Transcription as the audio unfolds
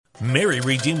Mary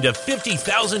redeemed a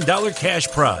 $50,000 cash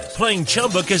prize playing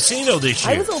Chumba Casino this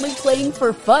year. I was only playing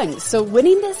for fun, so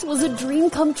winning this was a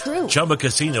dream come true. Chumba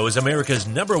Casino is America's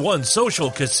 #1 social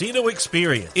casino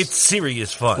experience. It's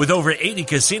serious fun. With over 80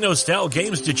 casino-style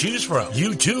games to choose from,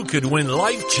 you too could win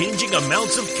life-changing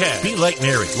amounts of cash. Be like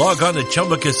Mary. Log on to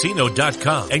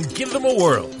ChumbaCasino.com and give them a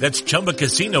whirl. That's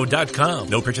ChumbaCasino.com.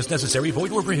 No purchase necessary.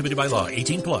 Void where prohibited by law.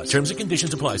 18+. Terms and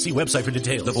conditions apply. See website for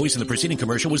details. The voice in the preceding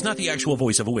commercial was not the actual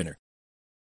voice of a winner.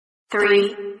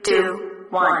 3, 2,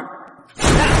 1.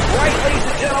 That's right, ladies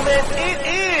and gentlemen. It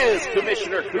is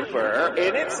Commissioner Cooper,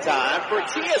 and it's time for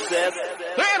TSS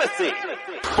Fantasy.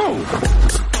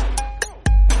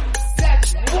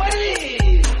 That's what it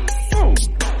is.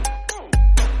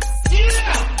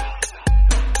 Yeah.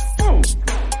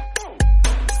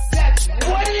 That's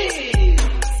what it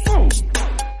is.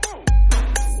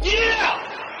 Yeah.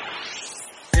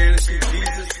 Fantasy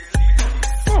Jesus.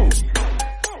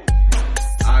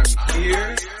 I'm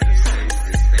here to save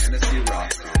this fantasy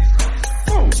roster.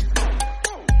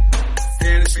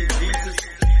 Fantasy Jesus.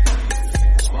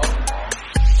 Well,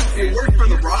 it worked for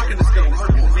The Rock and it's going to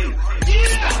work for me.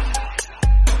 Yeah.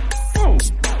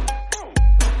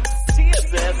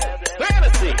 TSS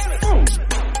Fantasy.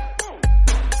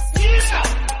 Yeah.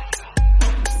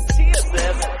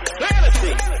 TSS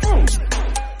Fantasy.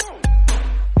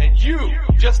 And you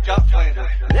just got planted.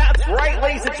 That's right,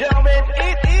 ladies and gentlemen.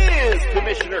 It is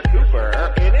Commissioner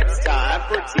Cooper, and it's time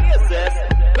for TSS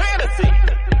Fantasy.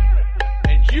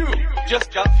 And you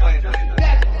just got planted.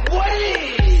 That's what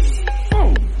it is.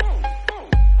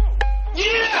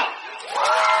 Yeah.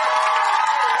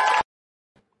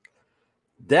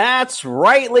 That's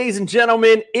right, ladies and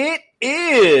gentlemen. It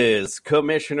is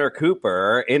Commissioner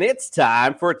Cooper, and it's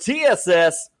time for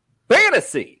TSS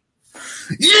Fantasy.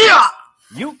 Yeah!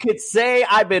 You could say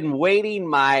I've been waiting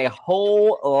my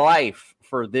whole life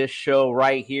for this show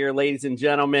right here, ladies and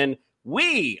gentlemen.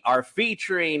 We are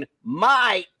featuring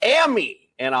Miami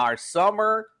in our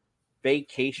summer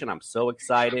vacation. I'm so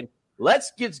excited.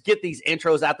 Let's just get these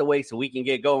intros out the way so we can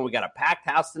get going. We got a packed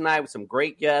house tonight with some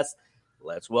great guests.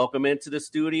 Let's welcome into the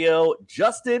studio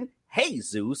Justin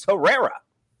Jesus Herrera.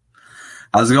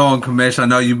 How's it going, Commish? I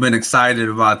know you've been excited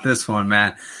about this one,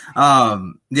 man.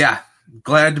 Yeah,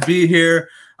 glad to be here.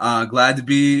 Glad to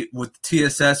be with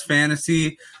TSS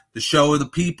Fantasy, the show of the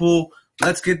people.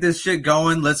 Let's get this shit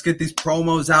going. Let's get these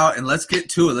promos out, and let's get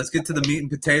to it. Let's get to the meat and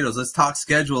potatoes. Let's talk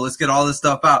schedule. Let's get all this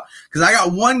stuff out. Because I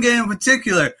got one game in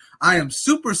particular I am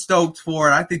super stoked for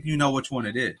it. I think you know which one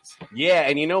it is. Yeah,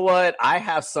 and you know what? I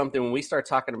have something. When we start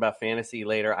talking about fantasy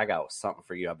later, I got something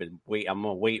for you. I'm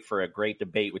gonna wait for a great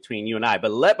debate between you and I.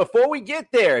 But before we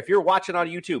get there, if you're watching on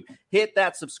YouTube, hit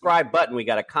that subscribe button. We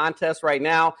got a contest right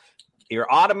now.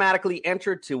 You're automatically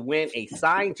entered to win a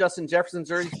signed Justin Jefferson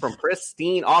jersey from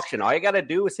Pristine Auction. All you got to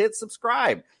do is hit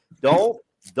subscribe. Don't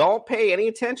pay any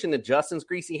attention to Justin's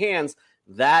greasy hands.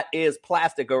 That is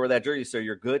plastic over that jersey, so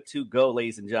you're good to go,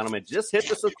 ladies and gentlemen. Just hit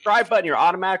the subscribe button. You're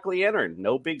automatically entered.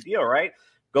 No big deal, right?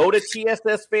 Go to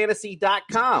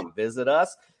TSSFantasy.com. Visit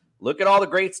us. Look at all the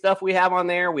great stuff we have on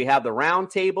there. We have the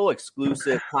roundtable,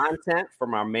 exclusive content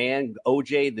from our man,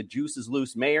 OJ, the Juice is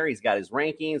Loose Mayor. He's got his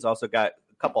rankings. Also got a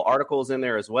couple articles in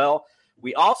there as well.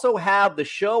 We also have the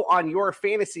show on your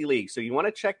fantasy league, so you want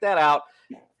to check that out.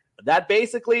 That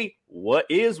basically what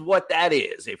that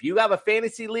is. If you have a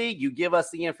fantasy league, you give us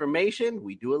the information.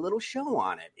 We do a little show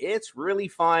on it. It's really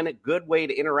fun. A good way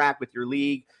to interact with your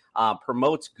league.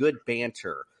 Promotes good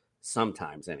banter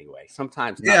sometimes anyway.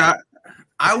 Sometimes not. Yeah,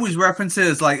 I always reference it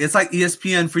as it's like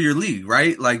ESPN for your league,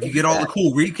 right? Like you get all the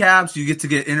cool recaps. You get to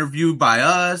get interviewed by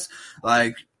us.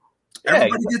 Like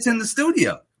everybody gets in the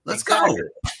studio. Let's go.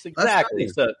 Exactly.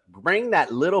 So bring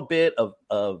that little bit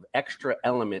of extra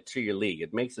element to your league.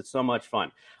 It makes it so much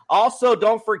fun. Also,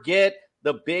 don't forget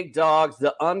the big dogs,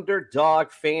 the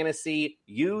Underdog Fantasy.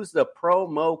 Use the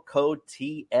promo code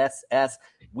TSS.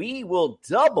 We will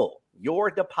double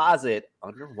your deposit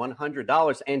under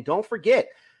 $100. And don't forget,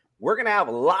 we're going to have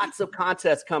lots of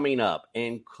contests coming up,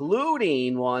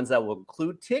 including ones that will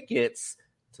include tickets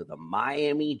to the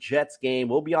Miami Jets game.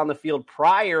 We'll be on the field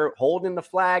prior, holding the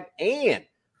flag, and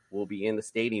we'll be in the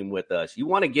stadium with us. You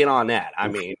want to get on that. I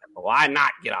mean, why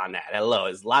not get on that? Hello,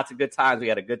 it's lots of good times. We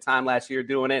had a good time last year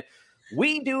doing it.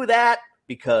 We do that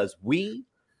because we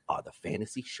are the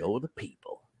fantasy show of the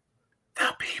people.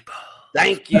 The people.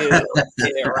 Thank you.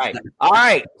 Yeah, right. All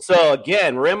right. So,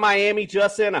 again, we're in Miami,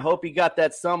 Justin. I hope you got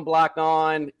that sunblock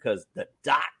on because the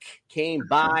doc came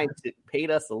by and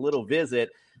paid us a little visit.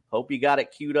 Hope you got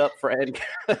it queued up, friend.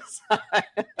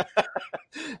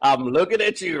 I'm looking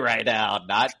at you right now,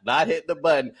 not hitting the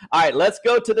button. All right, let's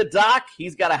go to the doc.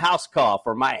 He's got a house call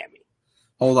for Miami.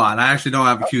 Hold on. I actually don't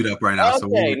have it queued up right now. So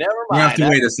Okay, never we mind. have to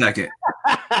wait a second.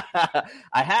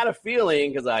 I had a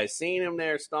feeling because I seen him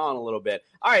there stalling a little bit.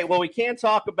 All right, well, we can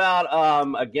talk about,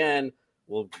 again,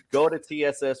 we'll go to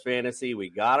TSS Fantasy. We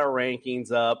got our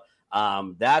rankings up.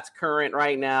 That's current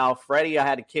right now. Freddie, I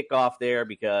had to kick off there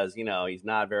because, he's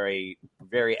not very,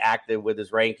 very active with his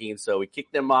rankings. So we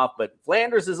kicked him off. But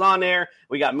Flanders is on there.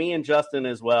 We got me and Justin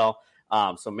as well.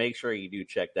 So make sure you do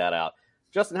check that out.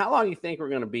 Justin, how long do you think we're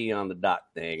going to be on the doc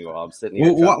thing while I'm sitting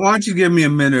here? Well, why don't you give me a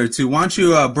minute or two? Why don't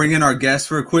you bring in our guest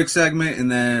for a quick segment and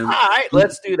then... All right,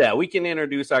 let's do that. We can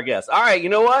introduce our guest. All right, you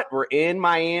know what? We're in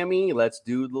Miami. Let's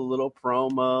do the little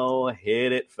promo.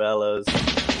 Hit it, fellas.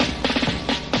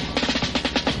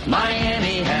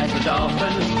 Miami has the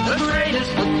Dolphins, the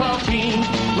greatest football team.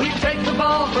 We take the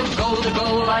ball from goal to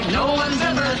goal like no one's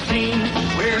ever seen.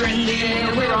 We're in the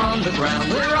air, we're on the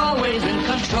ground, we're always in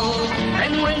control.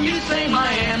 And when you say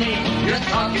Miami, you're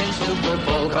talking Super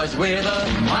Bowl, 'cause we're the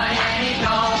Miami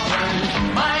Dolphins.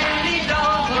 Miami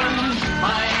Dolphins,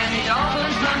 Miami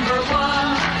Dolphins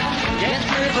 #1. Yes,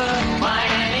 we're the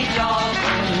Miami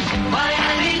Dolphins.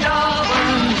 Miami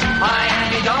Dolphins,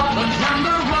 Miami Dolphins #1.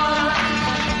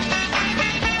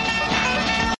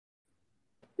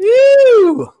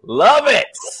 Woo! Love it.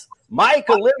 Mike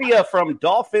Olivia from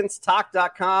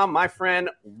DolphinsTalk.com. My friend,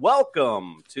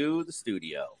 welcome to the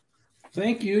studio.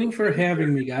 Thank you for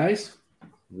having me, guys.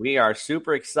 We are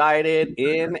super excited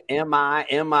in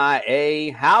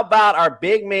MIA. How about our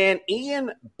big man,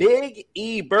 Ian Big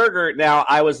E Berger? Now,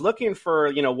 I was looking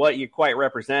for, what you quite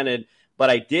represented, but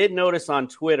I did notice on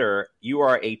Twitter, you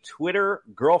are a Twitter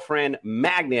girlfriend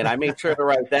magnet. I made sure to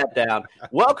write that down.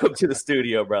 Welcome to the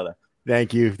studio, brother.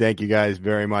 Thank you guys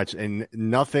very much. And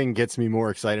nothing gets me more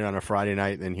excited on a Friday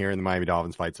night than hearing the Miami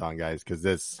Dolphins fight song, guys,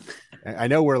 because I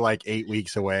know we're like 8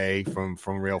 weeks away from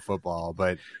real football,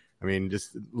 but I mean,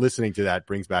 just listening to that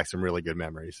brings back some really good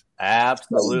memories.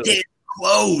 Absolutely.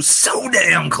 So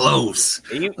damn close.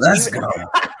 Let's go.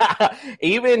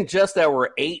 Even just that we're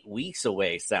 8 weeks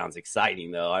away sounds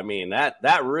exciting, though. I mean, that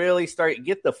really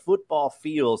get the football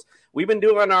feels. We've been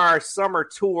doing our summer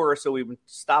tour, so we've been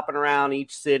stopping around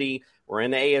each city. We're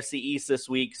in the AFC East this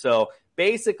week, so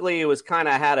basically it was kind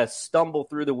of had to stumble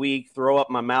through the week, throw up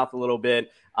my mouth a little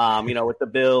bit, with the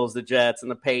Bills, the Jets,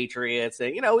 and the Patriots,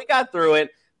 and we got through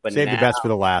it. But save the best for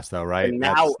the last, though, right?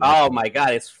 Now, oh my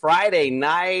God, it's Friday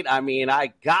night. I mean,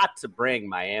 I got to bring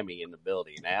Miami in the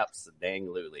building.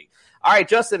 Absolutely. All right,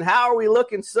 Justin, how are we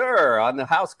looking, sir, on the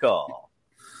house call?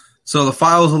 So the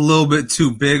file's a little bit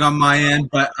too big on my end,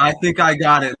 but I think I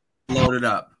got it loaded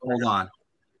up. Hold on.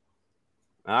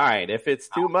 All right, if it's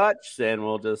too much, then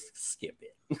we'll just skip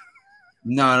it.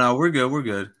 No, we're good. We're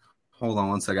good. Hold on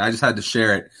one second. I just had to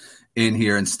share it in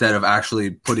here instead of actually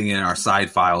putting in our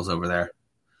side files over there.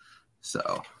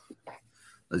 So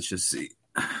let's just see.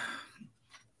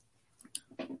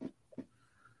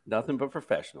 Nothing but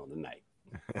professional tonight.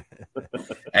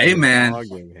 Hey, man.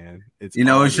 It's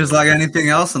it's just like anything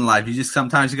else in life.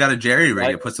 Sometimes you got to jerry rig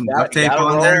it. Put some duct tape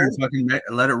on there and fucking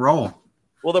let it roll.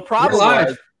 Well, the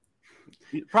problem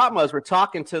was we're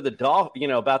talking to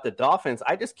the about the Dolphins.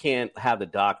 I just can't have the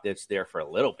doc that's there for a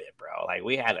little bit, bro. Like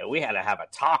we had to have a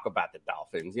talk about the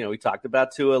Dolphins. We talked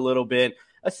about Tua a little bit.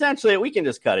 Essentially, we can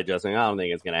just cut it, Justin. I don't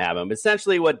think it's going to happen. But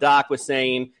essentially, what Doc was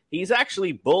saying, he's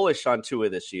actually bullish on Tua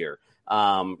this year.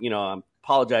 I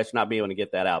apologize for not being able to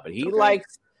get that out, but he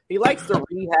likes the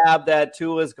rehab that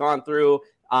Tua's gone through.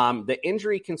 The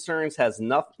injury concerns has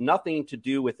nothing to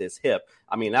do with his hip.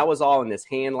 I mean, that was all in his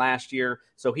hand last year.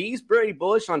 So he's pretty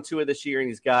bullish on Tua this year, and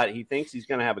he thinks he's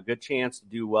going to have a good chance to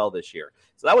do well this year.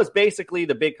 So that was basically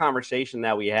the big conversation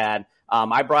that we had.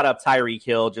 I brought up Tyreek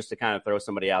Hill just to kind of throw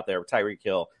somebody out there. Tyreek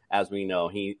Hill, as we know,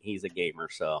 he's a gamer,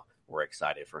 so we're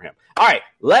excited for him. All right,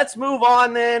 let's move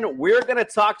on then. We're going to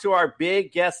talk to our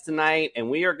big guest tonight, and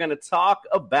we are going to talk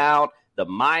about the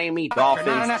Miami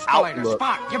Dolphins outlook.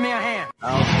 Spot, give me a hand.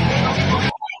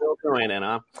 Still doing it,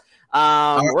 huh?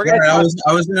 I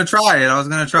was going to try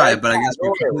it. But I guess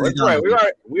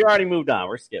we already moved on.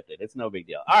 We're skipped it. It's no big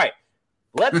deal. All right.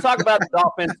 Let's talk about the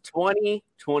Dolphins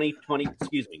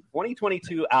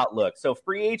 2022 outlook. So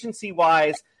free agency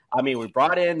wise, I mean, we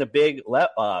brought in the big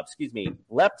left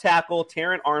tackle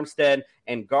Terron Armstead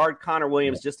and guard Connor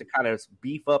Williams just to kind of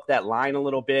beef up that line a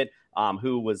little bit,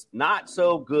 who was not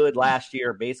so good last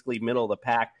year, basically middle of the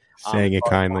pack. Saying it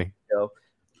kindly.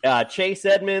 Chase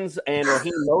Edmonds and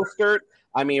Raheem Mostert,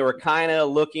 I mean, we're kind of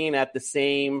looking at the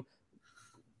same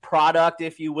product,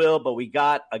 if you will. But we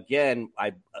got, again,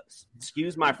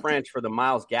 excuse my French for the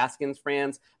Myles Gaskins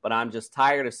fans, but I'm just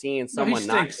tired of seeing someone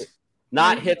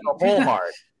not hit the hole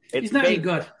hard. He's not any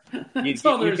good.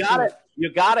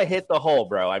 You gotta hit the hole,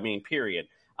 bro. I mean, period.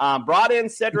 Brought in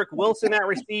Cedric Wilson at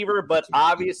receiver, but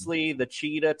obviously the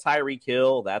cheetah, Tyreek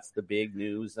Hill, that's the big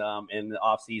news in the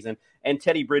offseason. And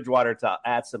Teddy Bridgewater to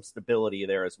add some stability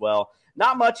there as well.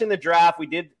 Not much in the draft. We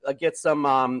did get some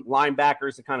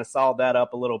linebackers to kind of solve that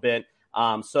up a little bit.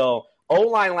 So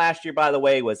O-line last year, by the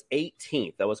way, was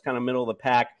 18th. That was kind of middle of the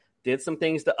pack. Did some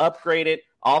things to upgrade it.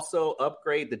 Also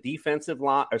upgrade the defensive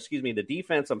line. The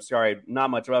defense. I'm sorry,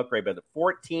 not much of an upgrade, but the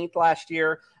 14th last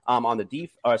year on the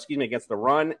against the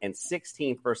run, and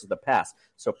 16th versus the pass.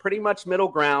 So pretty much middle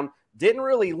ground. Didn't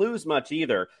really lose much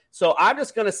either. So I'm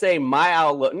just going to say my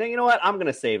outlook. No, you know what? I'm going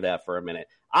to save that for a minute.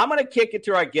 I'm going to kick it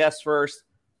to our guest first.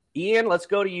 Ian, let's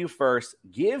go to you first.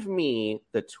 Give me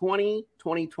the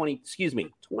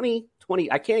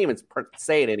 2020. I can't even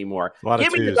say it anymore.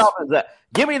 Give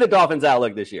me the Dolphins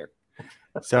outlook this year.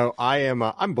 So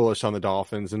I'm bullish on the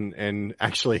Dolphins, and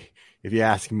actually, if you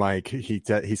ask Mike, he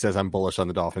says I'm bullish on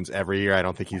the Dolphins every year. I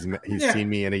don't think he's seen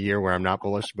me in a year where I'm not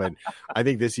bullish, but I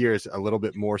think this year is a little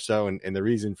bit more so, and the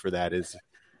reason for that is,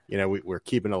 we're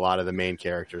keeping a lot of the main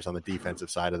characters on the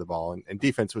defensive side of the ball, and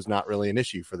defense was not really an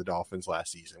issue for the Dolphins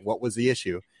last season. What was the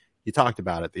issue? You talked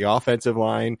about it: the offensive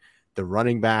line, the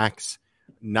running backs,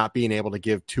 not being able to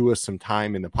give Tua some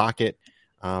time in the pocket.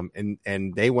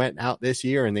 And they went out this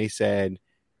year and they said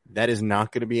that is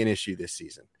not going to be an issue this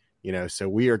season. So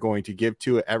we are going to give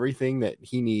Tua everything that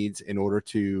he needs in order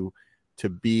to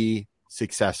be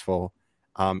successful.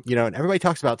 And everybody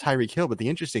talks about Tyreek Hill, but the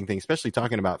interesting thing, especially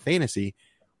talking about fantasy,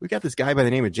 we got this guy by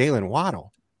the name of Jalen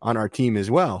Waddle on our team as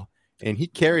well. And he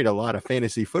carried a lot of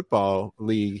fantasy football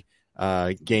league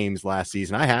games last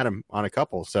season. I had him on a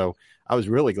couple, so I was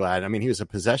really glad. I mean, he was a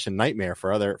possession nightmare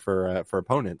for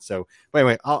opponents. So, but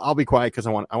anyway, I'll be quiet because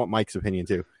I want Mike's opinion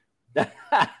too.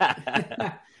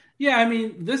 Yeah, I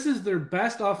mean, this is their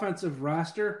best offensive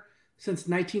roster since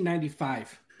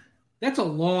 1995. That's a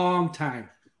long time.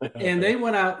 And they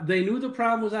went out. They knew the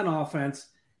problem was on offense,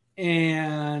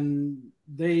 and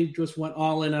they just went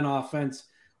all in on offense.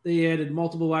 They added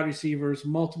multiple wide receivers,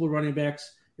 multiple running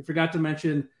backs. I forgot to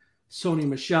mention Sony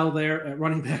Michel there at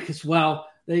running back as well.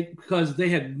 Because they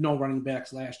had no running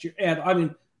backs last year. And I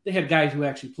mean, they had guys who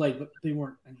actually played, but they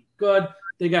weren't any good.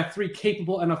 They got 3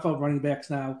 capable NFL running backs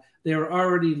now. They were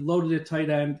already loaded at tight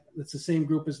end. It's the same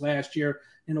group as last year.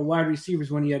 And the wide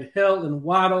receivers, when you had Hill and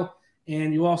Waddle,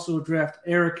 and you also draft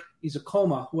Eric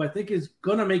Ezukanma, who I think is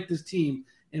going to make this team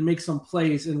and make some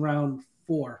plays in round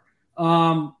 4.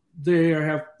 They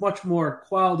have much more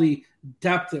quality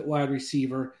depth at wide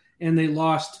receiver, and they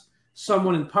lost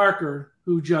someone in Parker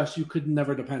who you could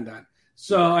never depend on.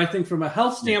 So I think from a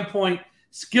health standpoint,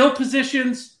 skill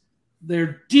positions,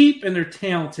 they're deep and they're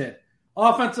talented.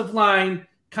 Offensive line,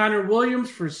 Connor Williams,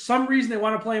 for some reason they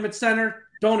want to play him at center.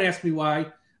 Don't ask me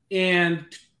why. And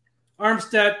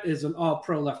Armstead is an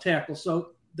all-pro left tackle.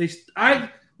 So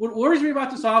what worries me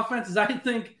about this offense is I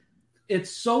think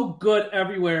it's so good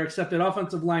everywhere, except that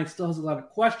offensive line still has a lot of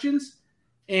questions.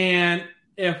 And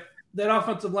if that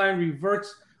offensive line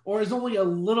reverts or is only a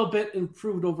little bit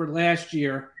improved over last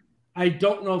year, I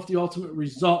don't know if the ultimate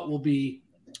result will be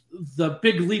the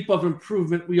big leap of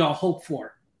improvement we all hope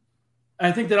for.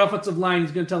 I think that offensive line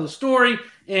is going to tell the story,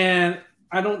 and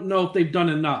I don't know if they've done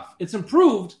enough. It's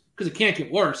improved because it can't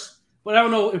get worse, but I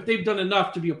don't know if they've done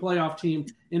enough to be a playoff team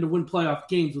and to win playoff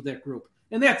games with that group.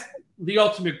 And that's the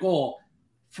ultimate goal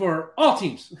for all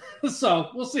teams.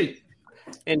 So we'll see.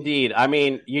 Indeed. I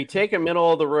mean, you take a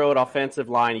middle-of-the-road offensive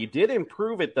line. You did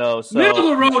improve it, though. So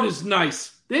middle-of-the-road is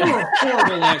nice. They were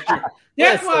horrible last year.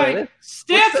 That's why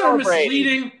stats are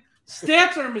misleading.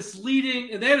 Stats are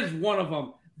misleading, and that is one of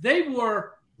them. They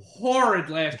were horrid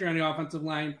last year on the offensive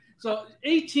line. So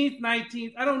 18th,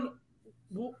 19th, I don't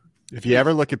know. If you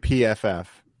ever look at PFF,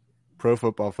 Pro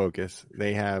Football Focus,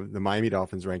 they have the Miami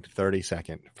Dolphins ranked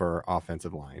 32nd for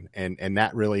offensive line. And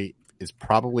that really is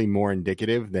probably more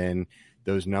indicative than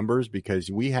those numbers,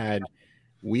 because we had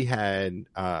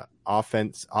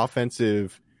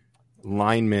offensive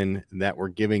linemen that were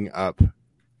giving up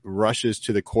rushes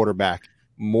to the quarterback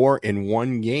more in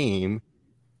one game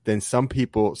than some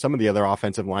of the other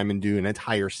offensive linemen do an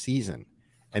entire season.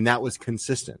 And that was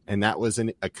consistent. And that was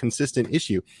a consistent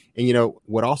issue. And,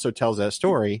 what also tells that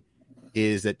story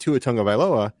is that Tua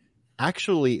Tagovailoa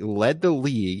actually led the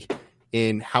league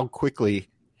in how quickly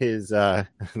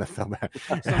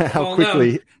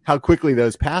how quickly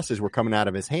those passes were coming out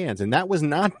of his hands. And that was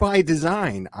not by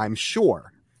design, I'm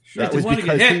sure. That was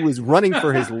because he was running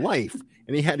for his life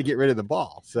and he had to get rid of the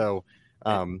ball. So,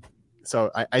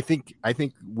 I think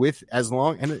with as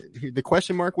long, and the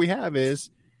question mark we have is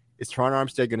Tron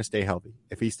Armstead going to stay healthy?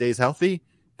 If he stays healthy,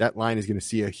 that line is going to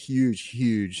see a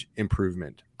huge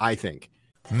improvement, I think.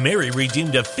 Mary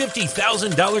redeemed a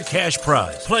 $50,000 cash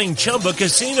prize playing Chumba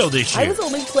Casino this year. I was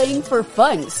only playing for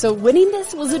fun, so winning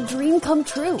this was a dream come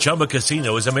true. Chumba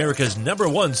Casino is America's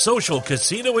 #1 social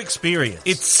casino experience.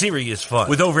 It's serious fun.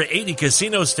 With over 80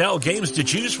 casino-style games to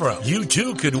choose from, you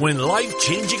too could win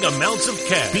life-changing amounts of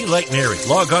cash. Be like Mary.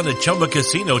 Log on to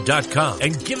ChumbaCasino.com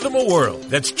and give them a whirl.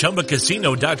 That's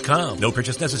ChumbaCasino.com. No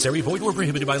purchase necessary. Void where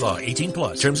prohibited by law.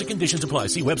 18+. Terms and conditions apply.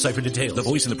 See website for details. The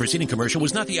voice in the preceding commercial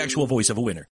was not the actual voice of a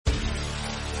winner.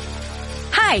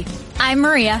 Hi, I'm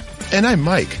Maria. And I'm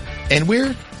Mike. And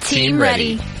we're Team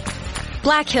Ready.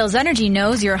 Black Hills Energy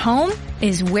knows your home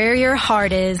is where your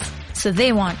heart is, so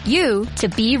they want you to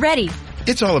be ready.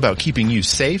 It's all about keeping you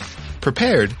safe,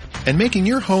 prepared, and making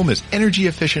your home as energy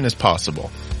efficient as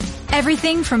possible.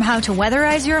 Everything from how to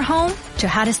weatherize your home to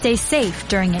how to stay safe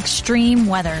during extreme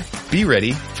weather. Be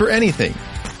ready for anything.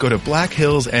 Go to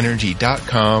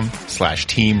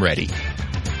blackhillsenergy.com/Team Ready.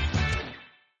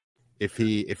 If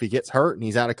he gets hurt and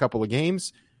he's out a couple of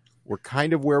games, we're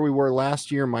kind of where we were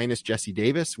last year, minus Jesse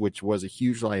Davis, which was a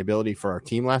huge liability for our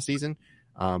team last season.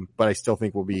 But I still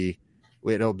think it'll be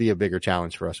a bigger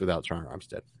challenge for us without Tron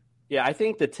Armstead. Yeah, I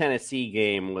think the Tennessee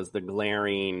game was the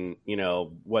glaring,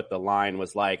 what the line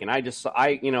was like. And I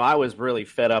was really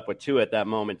fed up with Tua at that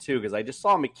moment too, because I just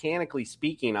saw mechanically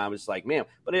speaking, I was like, man,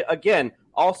 but again,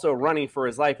 also running for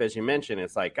his life, as you mentioned,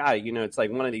 it's like, God, it's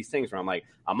like one of these things where I'm like,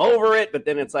 I'm over it, but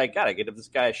then it's like, God, I get this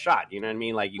guy a shot. You know what I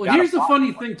mean? Like, here's the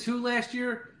funny thing too. Last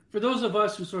year, for those of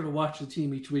us who sort of watch the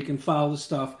team each week and follow the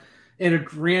stuff at a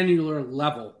granular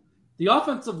level, the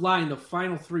offensive line, the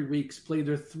final 3 weeks, played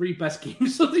their 3 best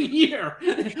games of the year.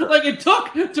 Like, it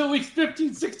took till weeks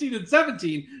 15, 16, and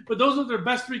 17, but those were their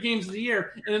best 3 games of the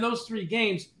year. And in those 3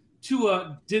 games,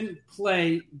 Tua didn't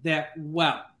play that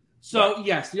well. So,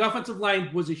 yes, the offensive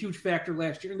line was a huge factor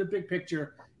last year in the big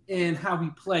picture and how he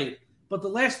played. But the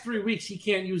last 3 weeks, he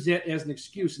can't use that as an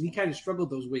excuse, and he kind of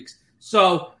struggled those weeks.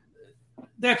 So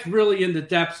that's really in the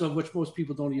depths of which most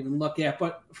people don't even look at.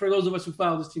 But for those of us who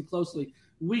follow this team closely,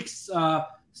 weeks, 15,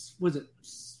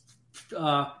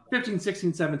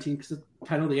 16, 17, because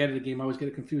I know they added a game. I always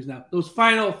get confused now. Those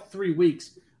final 3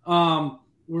 weeks were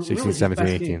 16, really 17,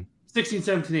 18. 16,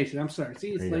 17, 18. I'm sorry.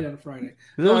 See, it's late on a Friday.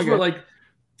 Those were like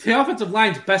the offensive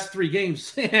line's best 3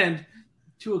 games, and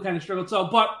Tua kind of struggled. So,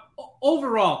 but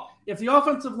overall, if the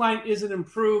offensive line isn't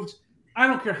improved, I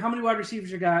don't care how many wide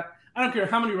receivers you got. I don't care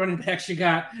how many running backs you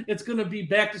got. It's going to be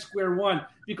back to square one,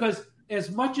 because as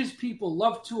much as people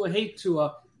love Tua, hate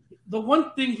Tua, the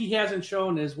one thing he hasn't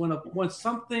shown is when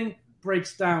something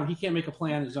breaks down, he can't make a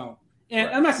play on his own. And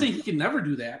I'm not saying he can never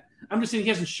do that. I'm just saying he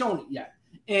hasn't shown it yet.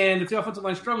 And if the offensive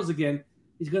line struggles again,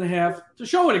 he's going to have to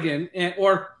show it again,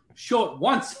 or show it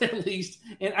once at least.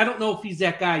 And I don't know if he's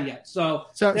that guy yet. So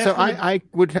I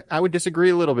would disagree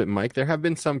a little bit, Mike. There have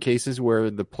been some cases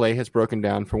where the play has broken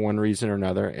down for one reason or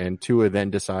another, and Tua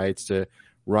then decides to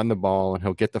run the ball and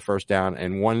he'll get the first down.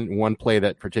 And one play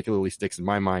that particularly sticks in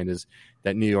my mind is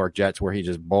that New York Jets where he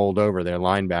just bowled over their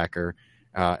linebacker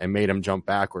and made him jump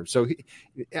backwards. So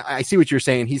I see what you're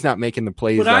saying. He's not making the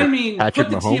plays Patrick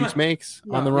Mahomes makes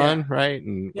on the run, right?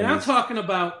 And I'm talking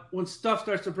about when stuff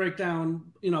starts to break down,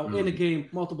 in a game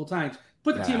multiple times.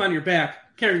 Put the team on your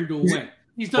back, carry him to a win.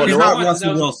 He's not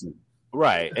Russell Wilson.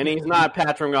 Right, and he's not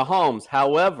Patrick Mahomes.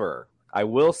 However, I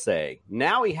will say,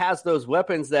 now he has those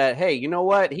weapons that, hey, you know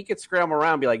what? He could scramble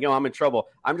around and be like, yo, I'm in trouble.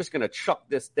 I'm just going to chuck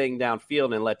this thing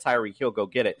downfield and let Tyreek Hill go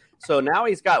get it. So now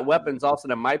he's got weapons also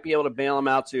that might be able to bail him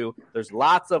out too. There's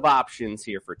lots of options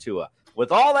here for Tua.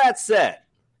 With all that said,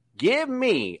 give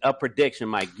me a prediction,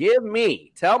 Mike.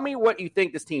 Tell me what you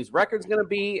think this team's record's going to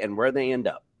be and where they end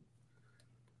up.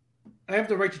 I have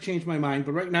the right to change my mind,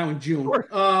 but right now in June,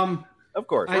 of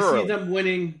course, I see them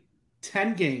winning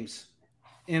 10 games.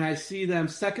 And I see them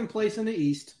second place in the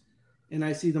East, and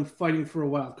I see them fighting for a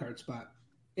wild card spot.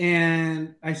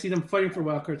 And I see them fighting for a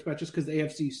wild card spot just because the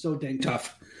AFC is so dang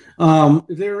tough.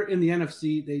 If they're in the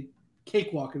NFC, they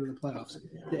cakewalk into the playoffs.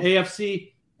 The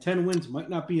AFC, 10 wins might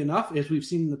not be enough, as we've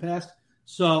seen in the past.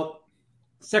 So,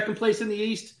 second place in the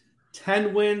East,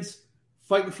 10 wins,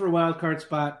 fighting for a wild card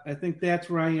spot. I think that's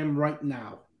where I am right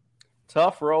now.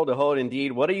 Tough roll to hold,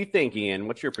 indeed. What are you thinking, Ian?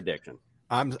 What's your prediction?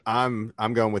 I'm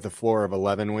going with a floor of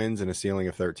 11 wins and a ceiling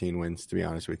of 13 wins, to be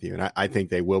honest with you. And I think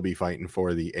they will be fighting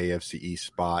for the AFC East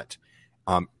spot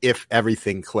if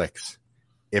everything clicks.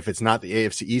 If it's not the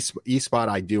AFC East spot,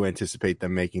 I do anticipate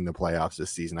them making the playoffs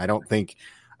this season. I don't think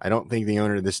I don't think the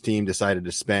owner of this team decided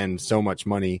to spend so much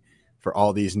money for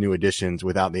all these new additions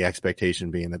without the expectation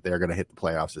being that they're going to hit the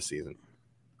playoffs this season.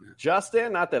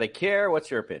 Justin, not that I care.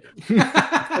 What's your opinion?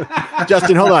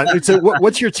 Justin, hold on. So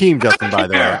what's your team, Justin, by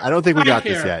the way? I don't think we got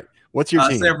this yet. What's your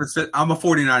team? I'm a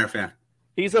 49er fan.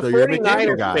 He's a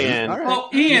 49er fan. Right. Oh,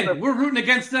 Ian, we're rooting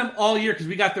against them all year because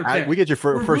we got their pick. We get your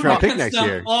first round pick next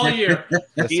year. All year.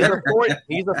 He's a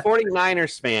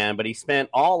 49ers fan, but he spent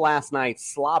all last night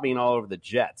slobbing all over the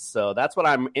Jets. So that's what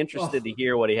I'm interested to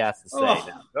hear what he has to say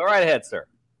now. Go right ahead, sir.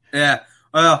 Yeah.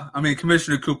 Well, I mean,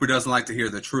 Commissioner Cooper doesn't like to hear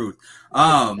the truth.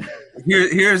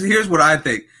 Here's what I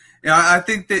think. You know, I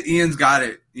think that Ian's got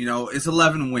it. You know, it's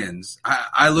 11 wins.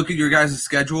 I look at your guys'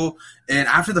 schedule, and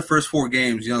after the first 4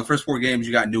 games,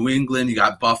 you got New England, you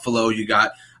got Buffalo, you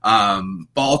got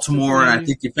Baltimore, and I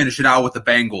think you finish it out with the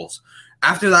Bengals.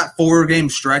 After that 4-game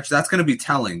stretch, that's going to be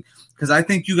telling because I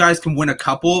think you guys can win a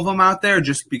couple of them out there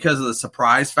just because of the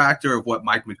surprise factor of what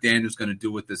Mike McDaniel's going to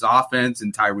do with this offense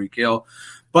and Tyreek Hill.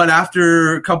 But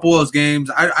after a couple of those games,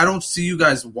 I don't see you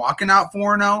guys walking out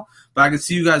 4-0, but I can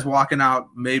see you guys walking out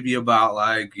maybe about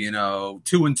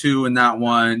 2-2 in that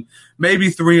one, maybe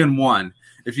 3-1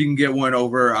 if you can get one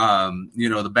over,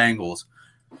 the Bengals.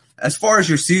 As far as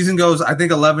your season goes, I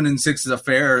think 11-6 is a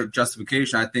fair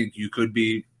justification. I think you could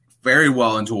be very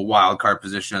well into a wild card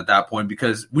position at that point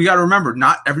because we got to remember,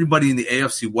 not everybody in the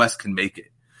AFC West can make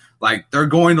it. Like, they're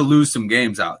going to lose some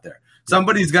games out there.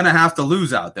 Somebody's going to have to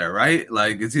lose out there, right?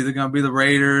 Like, it's either going to be the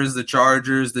Raiders, the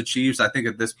Chargers, the Chiefs. I think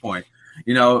at this point,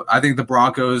 I think the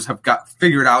Broncos have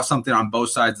figured out something on both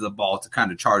sides of the ball to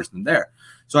kind of charge them there.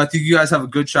 So I think you guys have a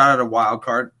good shot at a wild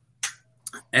card.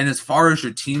 And as far as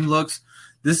your team looks,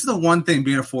 this is the one thing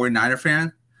being a 49er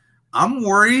fan. I'm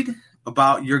worried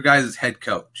about your guys' head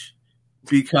coach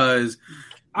because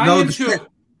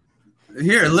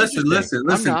here, listen.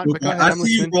 I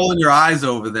see you rolling your eyes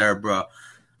over there, bro.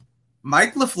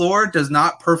 Mike LaFleur does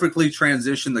not perfectly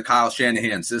transition the Kyle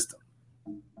Shanahan system.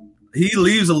 He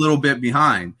leaves a little bit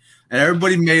behind, and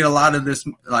everybody made a lot of this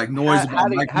noise about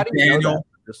Mike McDaniel. Do you know that?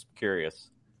 Just curious.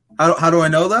 How do I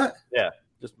know that? Yeah,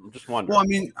 just wondering. Well, I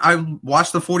mean, I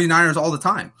watch the 49ers all the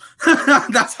time.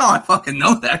 That's how I fucking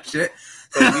know that shit.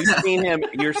 So you've seen him.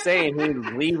 You're saying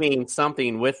he's leaving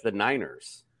something with the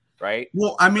Niners, right?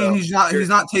 Well, I mean, he's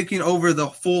not taking over the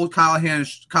full Kyle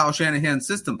Shanahan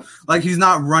system. Like, he's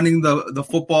not running the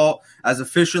football as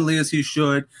efficiently as he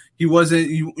should. He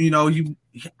wasn't.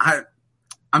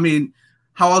 I mean,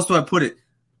 how else do I put it?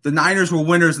 The Niners were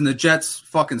winners and the Jets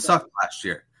fucking sucked last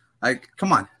year. Like,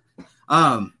 come on.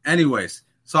 Anyways,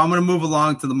 so I'm going to move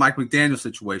along to the Mike McDaniel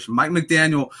situation. Mike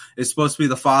McDaniel is supposed to be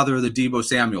the father of the Deebo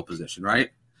Samuel position, right?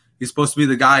 He's supposed to be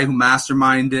the guy who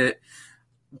masterminded it.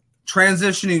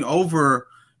 Transitioning over,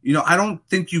 I don't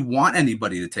think you want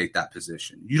anybody to take that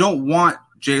position. You don't want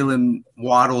Jalen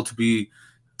Waddle to be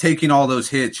taking all those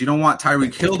hits. You don't want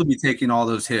Tyreek Hill to be taking all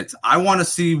those hits. I want to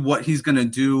see what he's going to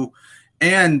do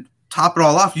and top it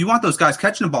all off. You want those guys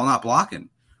catching the ball, not blocking.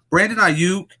 Brandon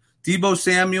Ayuk, Deebo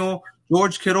Samuel,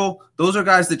 George Kittle, those are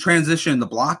guys that transition the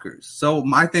blockers. So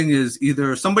my thing is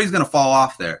either somebody's going to fall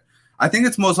off there. I think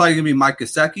it's most likely going to be Mike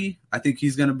Gesicki. I think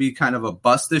he's going to be kind of a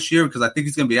bust this year because I think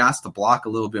he's going to be asked to block a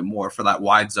little bit more for that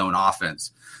wide zone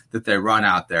offense that they run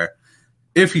out there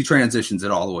if he transitions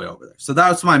it all the way over there. So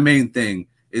that's my main thing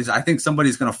is I think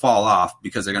somebody's going to fall off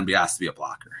because they're going to be asked to be a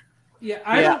blocker. Yeah,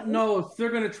 I don't know if they're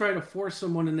going to try to force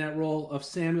someone in that role of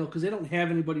Samuel because they don't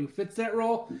have anybody who fits that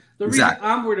role. The reason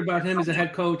I'm worried about him as a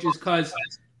head coach is because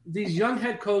these young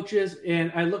head coaches,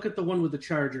 and I look at the one with the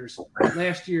Chargers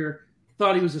last year,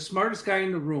 thought he was the smartest guy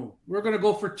in the room. We're going to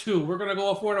go for 2. We're going to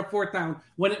go for a 4th down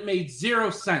when it made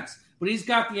 0 sense. But he's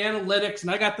got the analytics,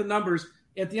 and I got the numbers.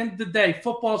 At the end of the day,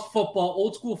 football's football.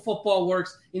 Old school football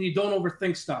works, and you don't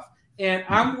overthink stuff. And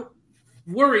I'm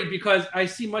worried because I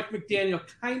see Mike McDaniel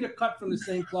kind of cut from the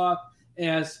same cloth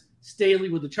as Staley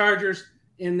with the Chargers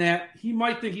in that he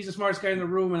might think he's the smartest guy in the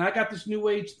room, and I got this new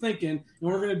age thinking, and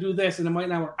we're going to do this, and it might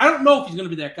not work. I don't know if he's going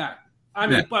to be that guy.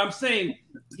 But I'm saying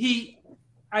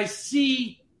I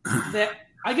see that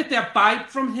I get that vibe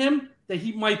from him that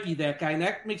he might be that guy, and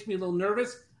that makes me a little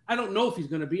nervous. I don't know if he's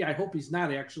going to be. I hope he's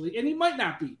not actually, and he might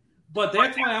not be. But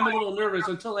that's why I'm a little nervous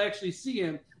until I actually see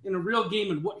him in a real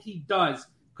game and what he does.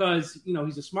 Because,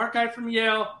 he's a smart guy from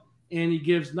Yale, and he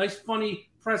gives nice, funny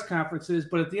press conferences.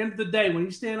 But at the end of the day, when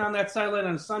he's standing on that sideline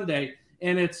on a Sunday,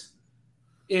 and it's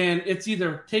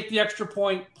either take the extra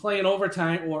point, play in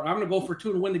overtime, or I'm going to go for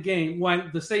 2 to win the game. When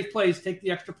the safe plays, take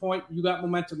the extra point, you got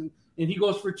momentum, and he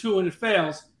goes for 2 and it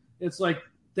fails. It's like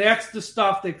that's the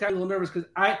stuff that got me a little nervous because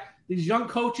these young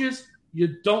coaches,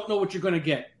 you don't know what you're going to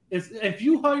get. If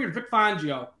you hired Vic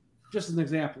Fangio just an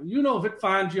example. You know Vic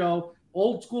Fangio,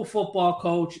 old school football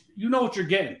coach, you know what you're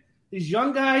getting. These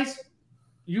young guys,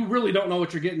 you really don't know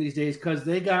what you're getting these days because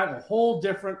they got a whole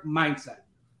different mindset.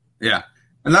 Yeah.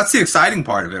 And that's the exciting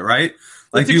part of it, right?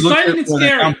 Like it's exciting and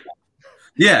scary.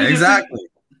 Yeah, exactly.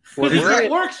 Because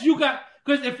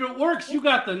if it works, you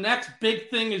got the next big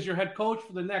thing as your head coach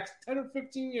for the next 10 or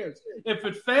 15 years. If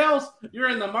it fails, you're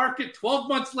in the market 12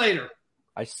 months later.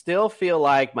 I still feel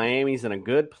like Miami's in a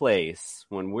good place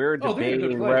when we're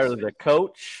debating whether the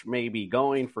coach may be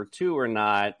going for 2 or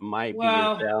not might be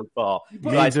a downfall.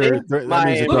 That means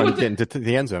they're getting to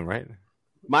the end zone, right?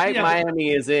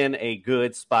 Miami is in a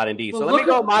good spot indeed. Well, so let me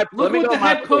go. Look what the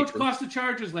head coach cost the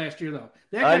Chargers last year, though.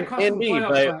 That guy cost them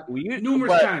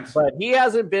numerous times. But he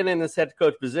hasn't been in this head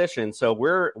coach position, so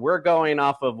we're going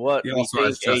off of what we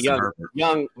think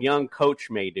a young coach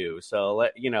may do. So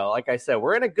like I said,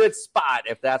 we're in a good spot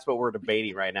if that's what we're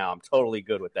debating right now. I'm totally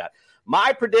good with that.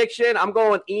 My prediction, I'm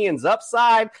going Ian's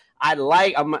upside. And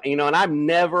I've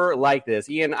never liked this.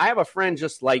 Ian, I have a friend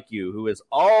just like you who is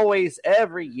always,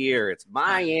 every year, it's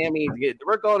Miami.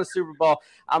 We're going to Super Bowl.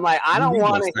 I'm like, I don't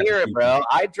want to hear it, bro.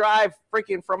 I drive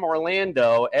freaking from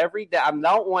Orlando every day. I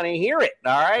don't want to hear it,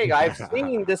 all right? I've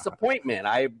seen disappointment.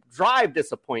 I drive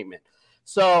disappointment.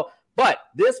 So, but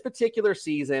this particular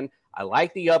season, I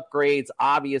like the upgrades,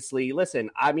 obviously. Listen,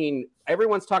 I mean,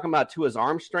 everyone's talking about Tua's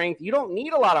arm strength. You don't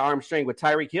need a lot of arm strength with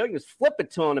Tyreek Hill. You just flip it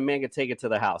to him and man can take it to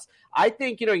the house. I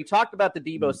think, you talked about the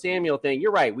Deebo Samuel thing.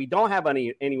 You're right. We don't have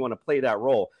anyone to play that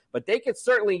role. But they could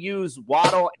certainly use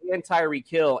Waddle and Tyreek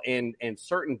Hill in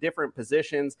certain different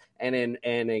positions and in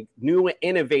a new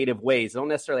innovative ways. They don't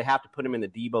necessarily have to put him in the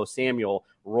Deebo Samuel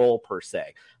role per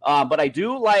se. But I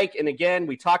do like, and again,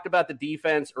 we talked about the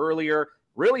defense earlier,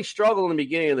 really struggled in the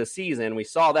beginning of the season. We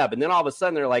saw that, but then all of a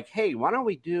sudden they're like, hey, why don't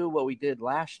we do what we did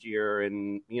last year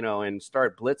and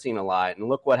start blitzing a lot? And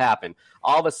look what happened.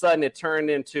 All of a sudden it turned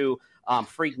into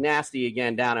freak nasty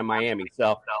again down in Miami.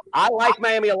 So I like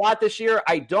Miami a lot this year.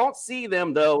 I don't see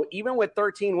them, though, even with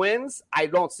 13 wins, I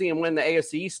don't see them win the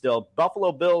AFC East still.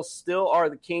 Buffalo Bills still are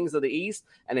the kings of the East.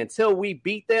 And until we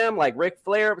beat them, like Ric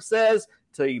Flair says,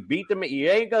 till you beat them, you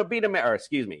ain't going to beat a man,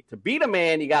 to beat a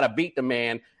man, you got to beat the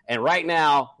man. And right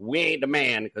now, we ain't the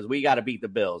man because we got to beat the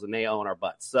Bills, and they own our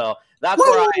butts. So that's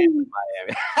where I am with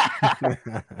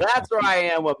Miami. That's where I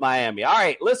am with Miami. All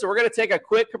right, listen, we're going to take a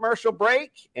quick commercial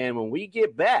break, and when we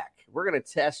get back, we're going to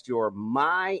test your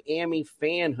Miami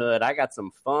fanhood. I got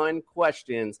some fun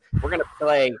questions. We're going to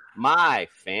play My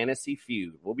Fantasy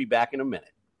Feud. We'll be back in a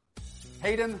minute.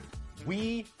 Hayden,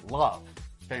 we love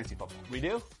fantasy football. We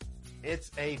do?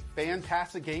 It's a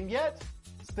fantastic game, yet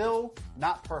still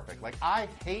not perfect. Like, I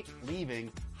hate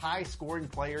leaving high-scoring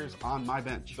players on my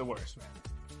bench. The worst, man.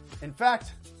 In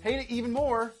fact, hate it even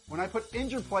more when I put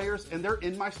injured players and they're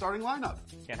in my starting lineup.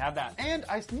 Can't have that. And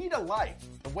I need a life.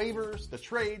 The waivers, the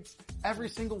trades, every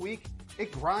single week,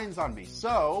 it grinds on me.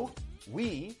 So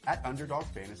we at Underdog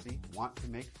Fantasy want to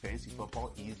make fantasy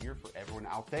football easier for everyone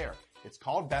out there. It's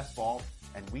called Best Ball,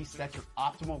 and we set your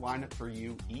optimal lineup for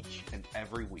you each and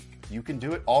every week. You can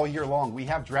do it all year long. We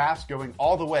have drafts going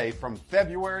all the way from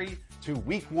February to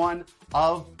week 1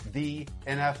 of the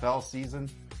NFL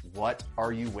season. What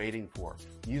are you waiting for?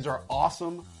 Use our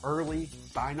awesome early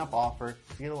sign-up offer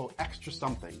to get a little extra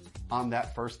something on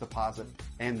that first deposit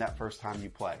and that first time you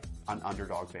play on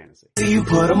Underdog Fantasy. You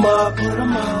put them up,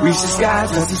 reach the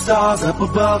skies, touch the stars up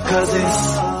above, cause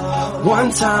it's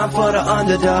one time for the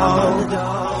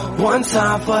underdog, one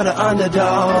time for the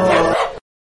underdog.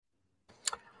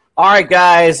 All right,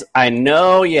 guys, I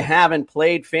know you haven't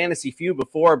played Fantasy Feud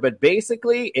before, but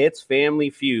basically it's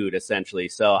Family Feud, essentially.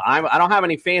 So I don't have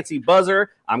any fancy buzzer.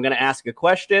 I'm going to ask a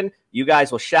question. You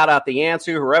guys will shout out the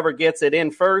answer. Whoever gets it in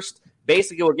first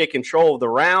basically will get control of the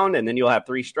round, and then you'll have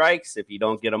 3 strikes. If you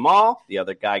don't get them all, the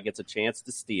other guy gets a chance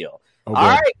to steal. Oh, all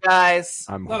right, guys.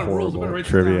 I'm horrible at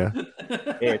trivia.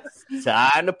 It's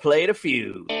time to play the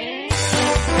feud.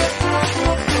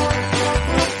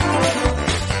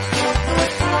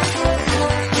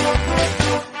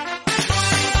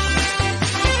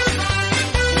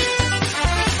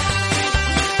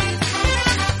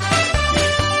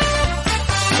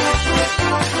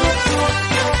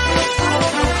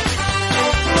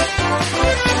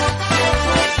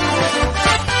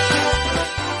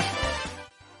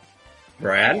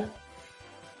 Brad?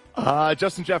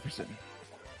 Justin Jefferson.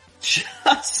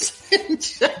 Justin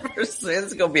Jefferson.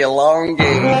 It's going to be a long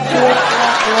game.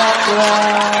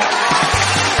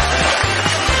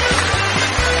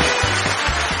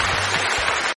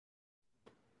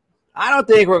 I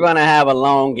don't think we're going to have a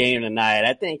long game tonight.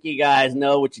 I think you guys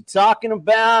know what you're talking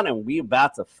about, and we're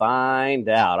about to find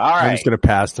out. All right. I'm just going to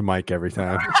pass to Mike every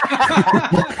time.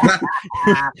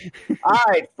 All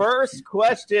right. First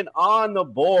question on the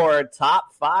board. Top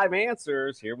 5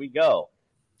 answers. Here we go.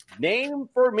 Name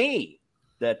for me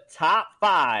the top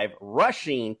 5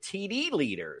 rushing TD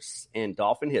leaders in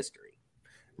Dolphin history.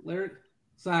 Larry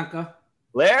Zonka.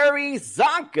 Larry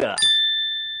Zonka.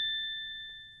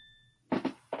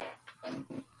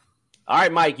 All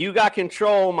right, Mike, you got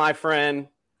control, my friend.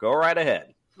 Go right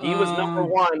ahead. He was number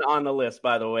 1 on the list,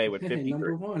 by the way, with 53.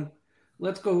 Number 1.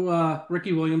 Let's go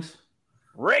Ricky Williams.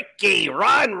 Ricky,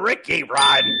 run, Ricky,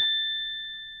 run.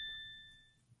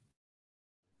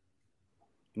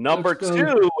 Number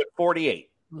 2 with 48.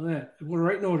 We're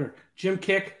right in order. Jim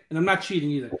Kick, and I'm not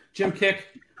cheating either. Jim Kick.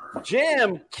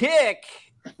 Jim Kick.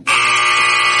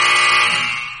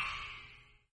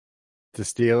 To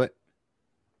steal it?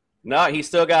 No, he's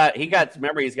got the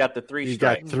 3 strikes. He's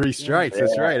got 3 strikes.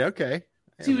 That's right. Okay.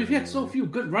 See, we've had so few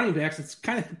good running backs. It's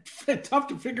kind of tough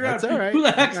to figure out all right. who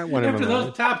the heck's one after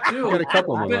those top 2. I got a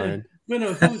couple of them. Been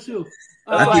a who's who.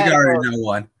 I think I already know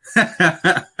one.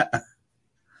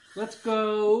 Let's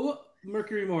go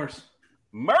Mercury Morris.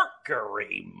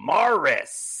 Mercury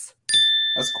Morris.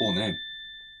 That's a cool name.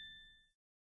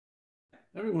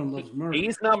 Everyone loves Mercury.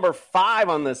 He's number 5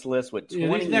 on this list with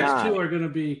 29. These next 2 are going to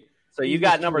be. So you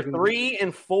got number 3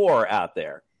 and 4 out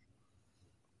there.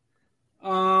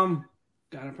 God,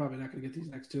 I'm probably not going to get these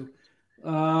next 2.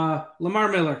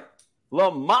 Lamar Miller.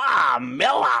 Lamar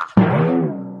Miller.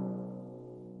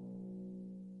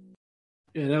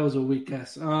 Yeah, that was a weak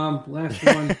guess. Last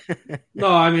one.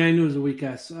 No, I mean, I knew it was a weak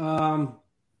guess.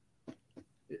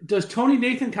 Does Tony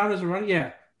Nathan count as a runner?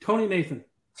 Yeah, Tony Nathan.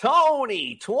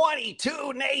 Tony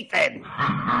 22 Nathan.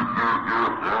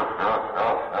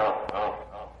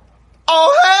 Oh,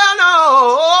 hell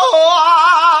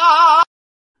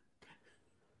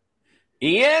no.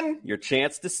 Ian, your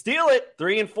chance to steal it.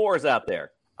 3 and 4's out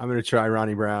there. I'm going to try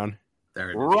Ronnie Brown.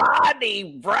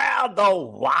 Roddy Brown, the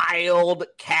wild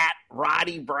cat,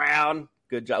 Roddy Brown.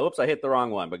 Good job. Oops, I hit the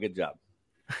wrong one, but good job.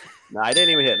 No, I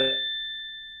didn't even hit it.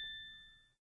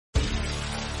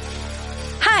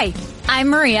 Hi, I'm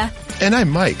Maria. And I'm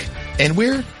Mike. And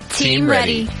we're Team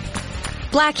Ready.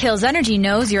 Black Hills Energy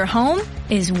knows your home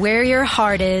is where your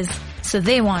heart is, so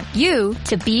they want you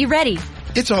to be ready.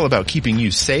 It's all about keeping you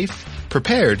safe,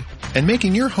 prepared, and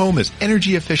making your home as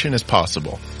energy efficient as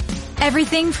possible.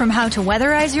 Everything from how to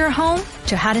weatherize your home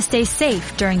to how to stay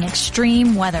safe during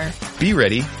extreme weather. Be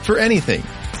ready for anything.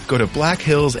 Go to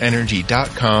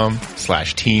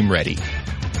blackhillsenergy.com/team ready.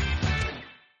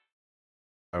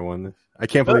 I won this. I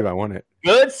can't believe I won it.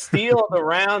 Good steal of the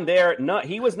round there. No,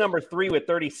 he was number 3 with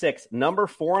 36. Number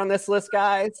 4 on this list,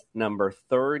 guys. Number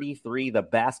 33, the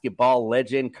basketball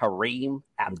legend Kareem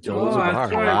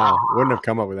Abdul-Jabbar. Wow. Wouldn't have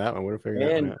come up with that one. Would have figured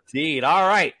that one out. Indeed. All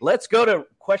right. Let's go to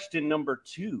question number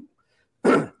 2.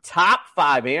 Top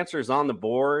 5 answers on the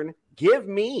board. Give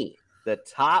me the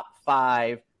top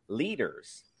 5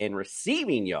 leaders in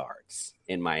receiving yards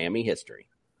in Miami history.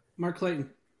 Mark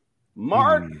Clayton.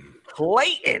 Mark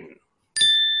Clayton.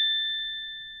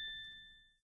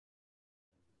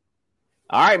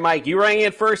 All right, Mike, you rang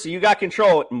in first, so you got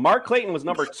control. Mark Clayton was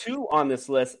number 2 on this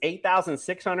list,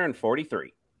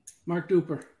 8,643. Mark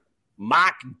Duper.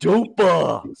 Mark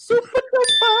Duper. Super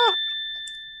Duper.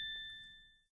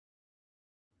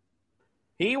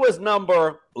 He was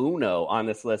number 1 on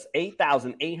this list,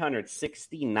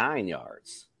 8,869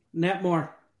 yards. Nat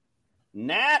Moore.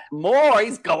 Nat Moore,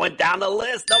 he's going down the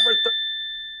list, number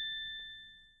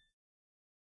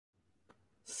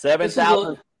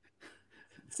 7,000.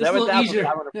 It's a little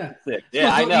easier. Yeah,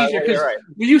 I know. Easier, you're right.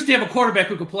 We used to have a quarterback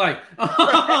who could play. This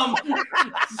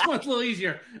one's a little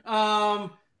easier.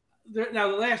 Now,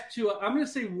 the last 2, I'm going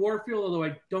to say Warfield, although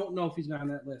I don't know if he's not on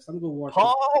that list. I'm going to go Warfield.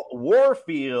 Paul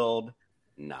Warfield,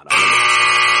 not on it.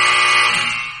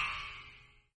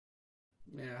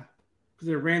 Yeah, because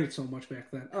they ran it so much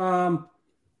back then.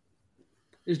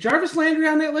 Is Jarvis Landry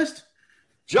on that list?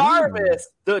 Jarvis,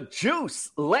 the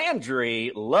Juice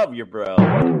Landry. Love you, bro.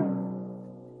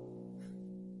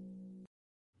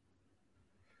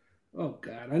 Oh,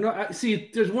 God. I know. See,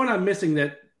 there's one I'm missing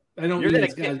that I don't You're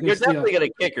think You're definitely going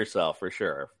to kick yourself for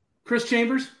sure. Chris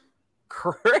Chambers?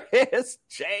 Chris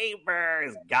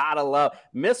Chambers. Gotta love.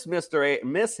 Miss him very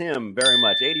much.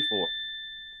 84.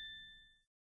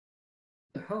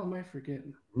 The hell am I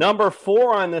forgetting? Number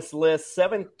 4 on this list,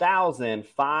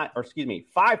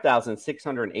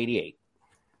 5,688.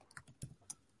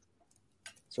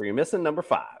 So you're missing number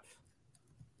 5.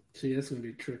 See, that's going to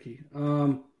be tricky.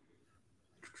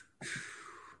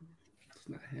 It's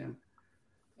not him.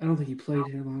 I don't think he played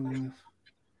here long enough.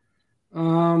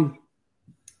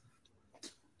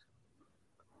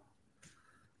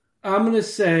 I'm going to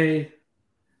say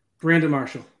Brandon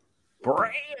Marshall.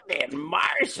 Brandon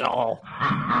Marshall.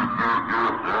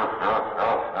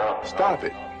 Stop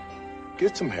it.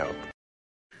 Get some help.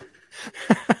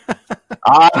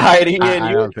 All right, Ian.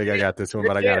 I don't think I got this one,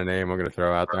 but I got a name I'm going to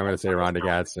throw out there. I'm going to say Rhonda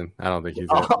Gadsden. I don't think he's it.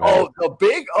 The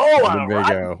big O. The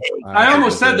big O. I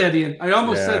almost said that, Ian. I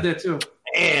almost said that, too.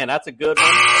 Man, that's a good one.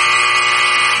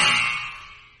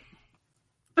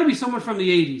 Got to be someone from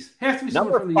the 80s. Has to be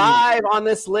someone from the 80s. Number 5 on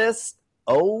this list,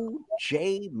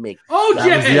 O.J. McDaniel.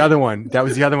 That was the other one. That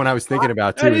was the other one I was thinking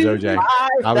about, too, is O.J.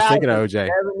 I was thinking of O.J.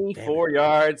 74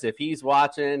 yards. If he's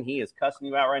watching, he is cussing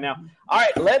you out right now. All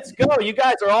right, let's go. You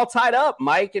guys are all tied up.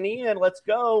 Mike and Ian, let's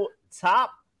go.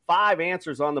 Top 5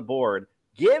 answers on the board.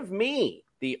 Give me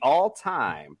the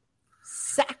all-time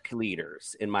sack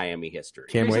leaders in Miami history.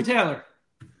 Jason Taylor.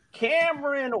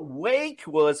 Cameron Wake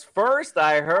was first,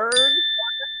 I heard.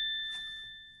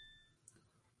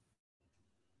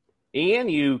 Ian,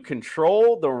 you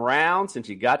controlled the round since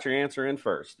you got your answer in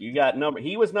first. You got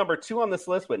he was number 2 on this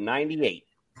list with 98.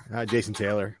 Jason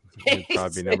Taylor would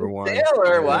probably be number 1.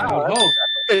 Taylor, wow.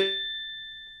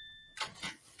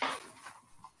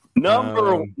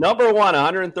 Number 1,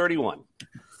 131.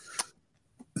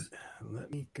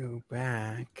 Let me go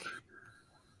back.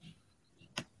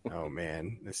 Oh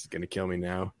man, this is gonna kill me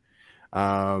now.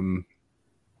 All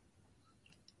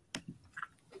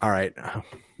right.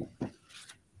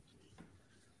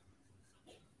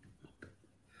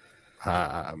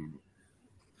 I'm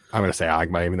gonna say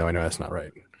Agba, even though I know that's not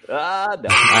right. No.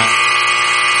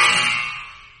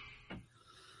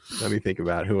 Let me think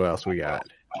about who else we got.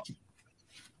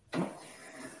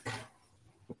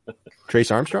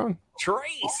 Trace Armstrong?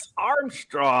 Trace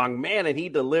Armstrong, man, and he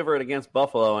delivered against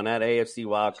Buffalo in that AFC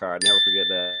wild card. Never forget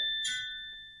that.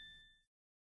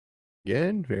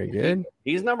 Good, very good.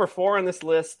 He's number 4 on this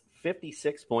list,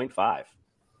 56.5.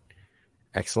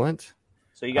 Excellent.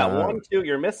 So you got 1, 2.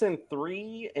 You're missing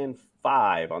 3 and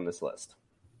 5 on this list.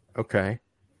 Okay.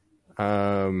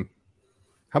 How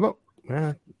about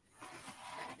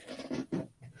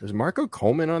is Marco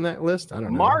Coleman on that list? I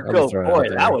don't know. Marco, boy,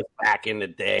 that was back in the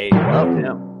day. Love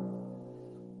him.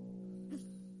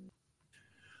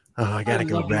 Oh, I gotta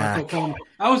go back.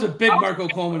 I was a big Marco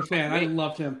Coleman fan. I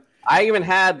loved him. I even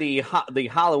had the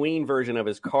Halloween version of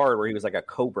his card where he was like a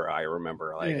cobra. I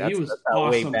remember, he was that's how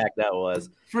awesome. way back that was.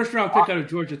 First round pick out of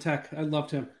Georgia Tech. I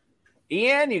loved him.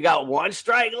 Ian, you got 1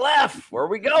 strike left. Where are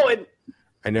we going?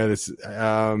 I know this.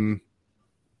 I'm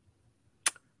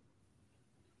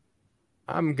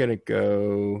gonna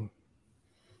go.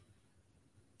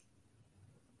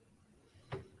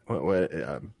 What?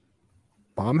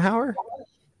 Baumhauer?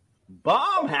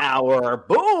 Baumhauer.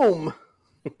 Boom.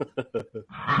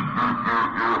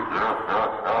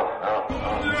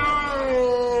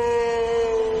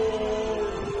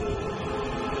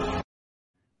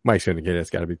 Mike's gonna get it.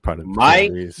 It's got to be part of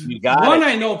Mike. You got one.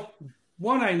 it.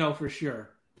 One I know for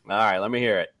sure. All right, let me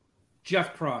hear it.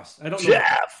 Jeff Cross. I don't know.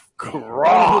 Jeff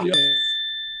Cross.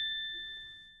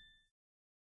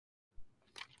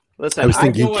 Listen, I was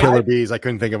thinking Killer Bees. I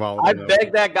couldn't think of all of them. I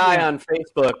begged that guy on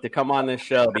Facebook to come on this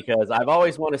show because I've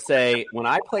always want to say when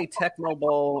I play Tecmo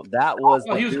Bowl, that was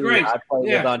the he was dude great. I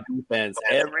played with on defense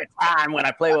every time when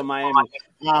I play with Miami.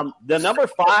 The number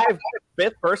 5,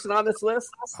 5th person on this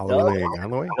list, Doug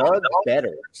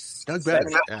Betters. Doug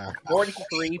Betters, yeah.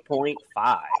 43.5.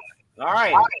 All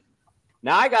right.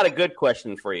 Now, I got a good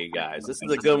question for you guys. This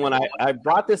is a good one. I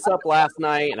brought this up last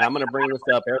night, and I'm going to bring this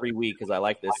up every week because I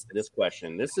like this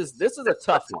question. This is a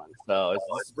tough one, so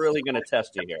it's really going to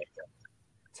test you here.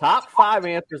 Top 5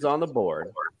 answers on the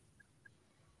board.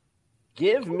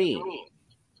 Give me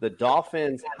the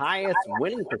Dolphins' highest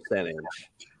winning percentage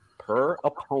per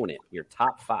opponent. Your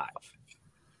top 5.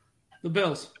 The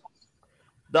Bills.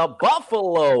 The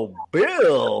Buffalo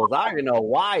Bills. I don't know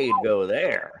why you'd go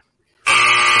there.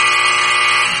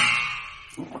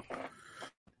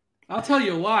 I'll tell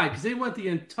you why, because they went the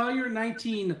entire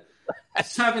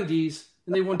 1970s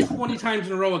and they won 20 times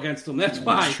in a row against them. That's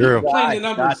why. True. Playing the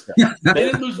numbers. Gotcha. They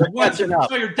didn't lose once in the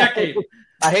entire decade.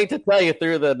 I hate to tell you,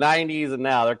 through the 90s and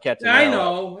now they're catching up. I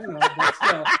know. But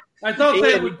still, I thought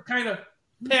they would kind of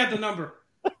pad the number.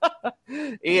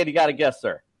 Ian, you got to guess,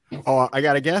 sir. Oh, I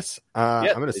got to guess? Yep.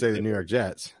 I'm going to say the New York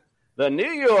Jets. The New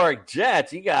York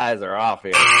Jets. You guys are off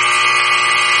here.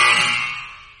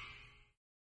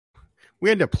 We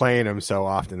end up playing them so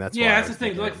often. That's why that's the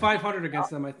thing. They're like 500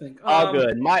 against them, I think. Oh,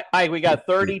 good. Mike, we got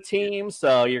 30 teams,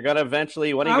 so you're going to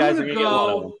eventually – one of you guys are going to get one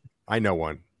of them. I know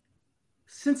one.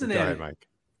 Cincinnati. Go ahead, Mike.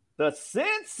 The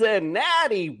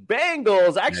Cincinnati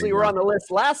Bengals actually were on the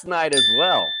list last night as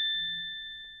well.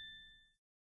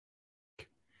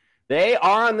 They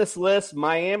are on this list.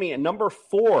 Miami at number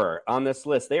 4 on this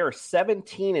list. They are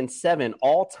 17-7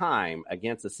 all time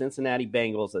against the Cincinnati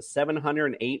Bengals, a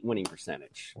 708 winning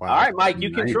percentage. Wow. All right, Mike, you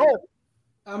control.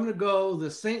 I'm going to go the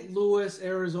St. Louis,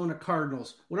 Arizona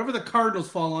Cardinals. Whatever the Cardinals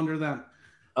fall under them.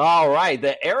 All right,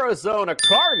 the Arizona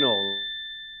Cardinals.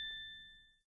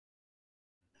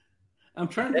 I'm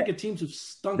trying to think of teams who've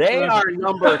stunk. They forever. are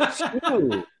number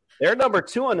 2. They're number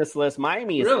 2 on this list.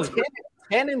 Miami is Really?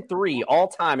 10-3 all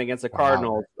time against the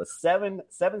Cardinals, a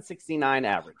 769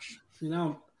 average. You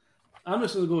know, I'm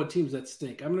just going to go with teams that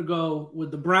stink. I'm going to go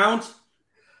with the Browns.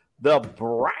 The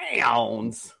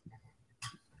Browns.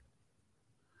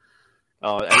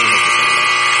 Oh,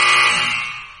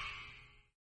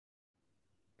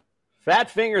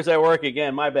 fat fingers at work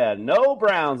again. My bad. No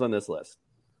Browns on this list.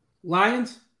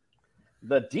 Lions.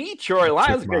 The Detroit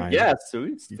Lions. Good guess. So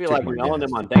we feel like we're owning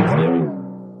them on Thanksgiving.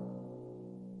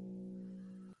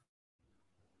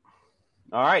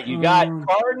 All right, you got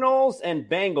Cardinals and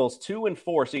Bengals 2 and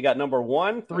 4. So you got number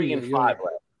 1, 3, and 5 left.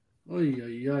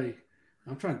 I'm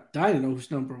trying to die to know who's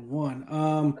number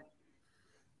 1.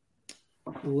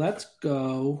 Let's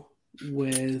go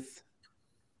with.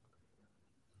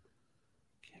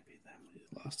 Can't be them. We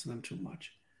lost to them too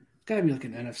much. It's got to be like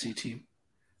an NFC team.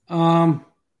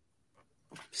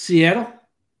 Seattle.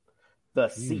 The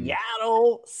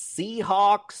Seattle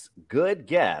Seahawks. Good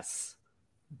guess.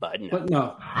 But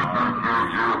no.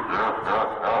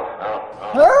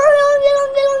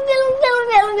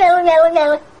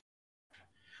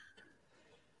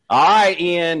 All right,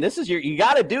 Ian, this is you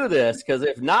got to do this because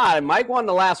if not, Mike won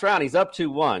the last round. He's up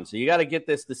 2-1, so you got to get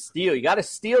this to steal. You got to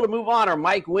steal to move on, or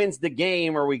Mike wins the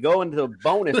game, or we go into the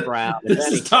bonus round. This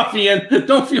is tough, Ian.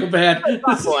 Don't feel bad.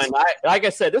 Tough one. Like I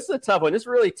said, this is a tough one. This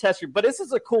really tests you, but this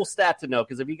is a cool stat to know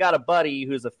because if you got a buddy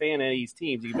who's a fan of these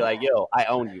teams, you can be like, "Yo, I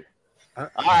own you." All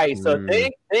right, so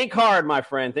think hard, my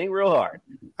friend. Think real hard.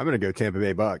 I'm going to go Tampa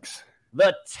Bay Bucks.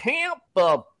 The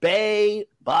Tampa Bay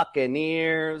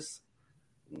Buccaneers.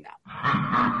 No.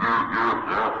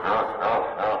 I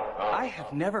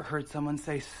have never heard someone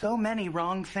say so many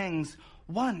wrong things,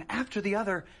 one after the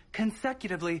other,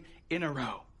 consecutively in a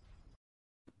row.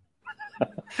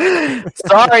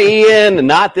 Sorry, Ian.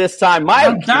 Not this time.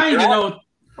 I'm dying to know.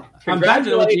 I'm dying to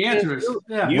know what the answer is.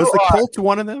 Yeah. Was the Colts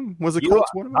one of them? Was the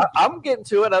Colts one of them? I'm getting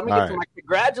to it. I'm going to get to my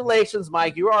congratulations,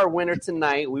 Mike. You are our winner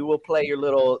tonight. We will play your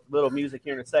little music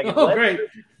here in a second. Great.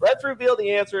 Let's reveal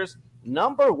the answers.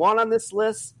 Number 1 on this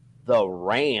list, the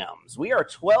Rams. We are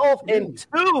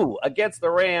 12-2 against the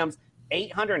Rams,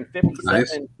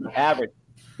 857 average.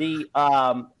 The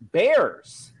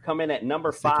Bears come in at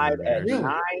number 5 at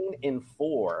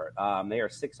 9-4. They are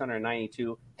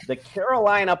 692. The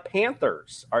Carolina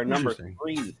Panthers are number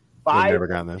 3,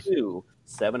 5-2,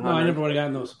 700. No, I never would have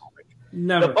gotten those.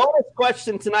 Never. The bonus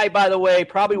question tonight, by the way,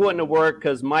 probably wouldn't have worked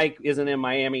because Mike isn't in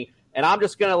Miami. And I'm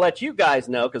just going to let you guys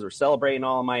know because we're celebrating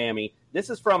all in Miami. This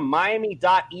is from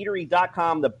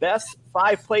Miami.eatery.com, the best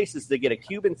 5 places to get a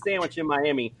Cuban sandwich in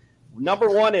Miami. Number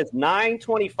 1 is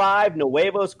 925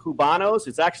 Nuevos Cubanos.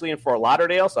 It's actually in Fort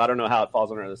Lauderdale, so I don't know how it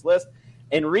falls under this list.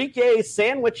 Enrique's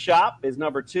Sandwich Shop is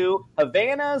number 2.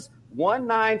 Havana's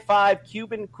 195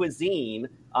 Cuban Cuisine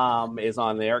is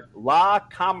on there. La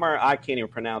Camar, I can't even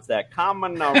pronounce that.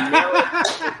 Camarero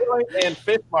and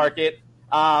Fish Market.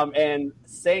 And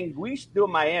Sanguiche de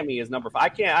Miami is number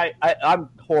 5. I'm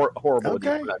horrible with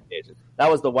pronunciation. That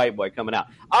was the white boy coming out.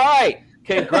 All right.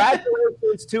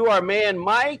 Congratulations to our man,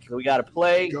 Mike. We got to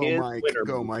play his winner.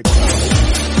 Go, Mike.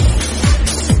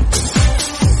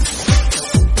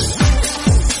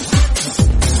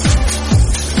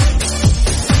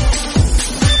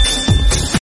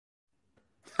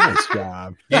 Nice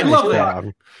job. I love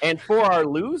that. And for our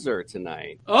loser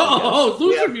tonight.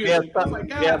 Loser we have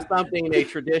something, a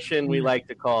tradition we like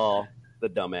to call the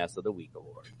Dumbass of the Week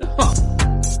Award.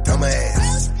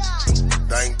 Dumbass.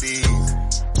 Think big.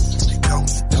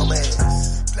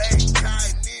 Dumbass. Play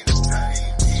kind,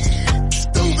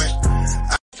 stupid.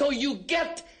 So you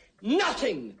get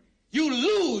nothing. You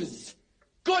lose.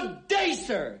 Good day,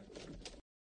 sir.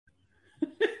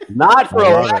 Not for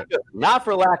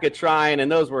lack of trying,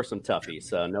 and those were some toughies,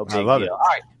 so no big deal. All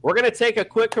right, we're going to take a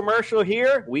quick commercial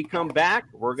here. We come back,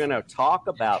 we're going to talk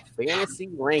about fantasy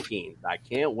rankings. I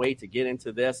can't wait to get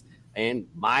into this in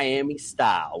Miami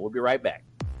style. We'll be right back.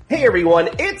 Hey everyone,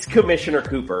 it's Commissioner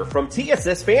Cooper from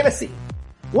TSS Fantasy.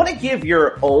 Want to give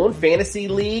your own fantasy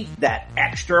league that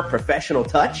extra professional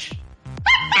touch?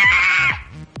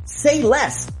 Say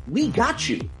less, we got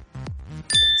you.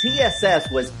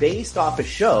 TSS was based off a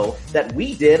show that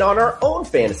we did on our own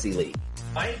fantasy league.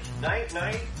 Night,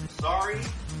 sorry,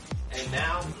 and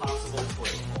now possible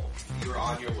playable. You're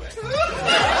on your way.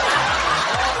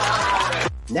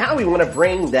 Now we want to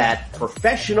bring that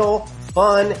professional,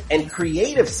 fun, and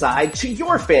creative side to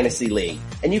your fantasy league.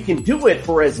 And you can do it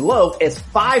for as low as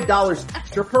 $5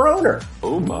 extra per owner.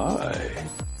 Oh my.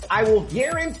 I will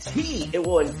guarantee it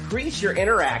will increase your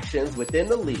interactions within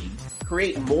the league,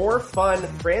 create more fun,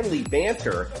 friendly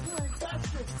banter,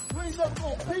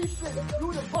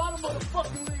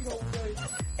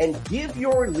 and give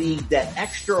your league that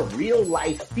extra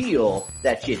real-life feel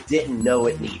that you didn't know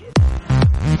it needed.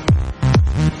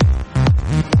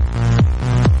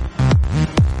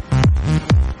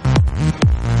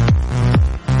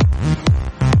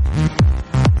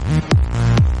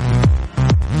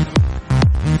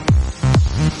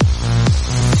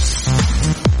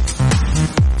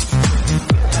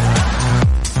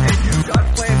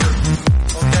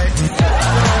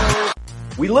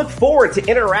 We look forward to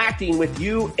interacting with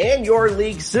you and your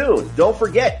league soon. Don't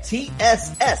forget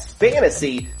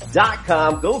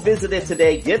TSSFantasy.com. Go visit it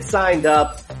today. Get signed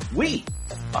up. We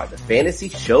are the fantasy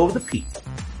show of the people.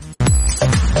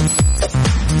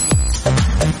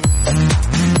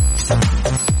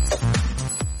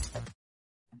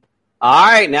 All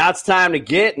right, now it's time to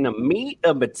get in the meat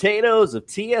and potatoes of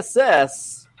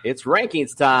TSS. It's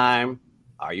rankings time.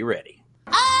 Are you ready?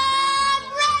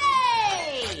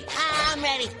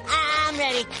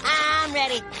 I'm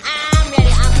ready.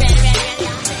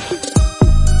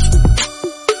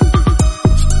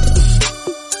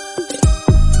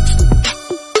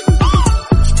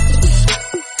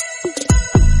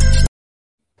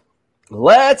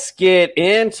 Let's get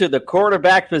into the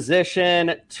quarterback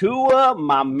position. Tua,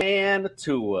 my man,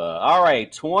 Tua. All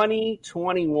right,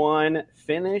 2021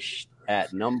 finished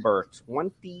at number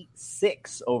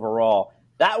 26 overall.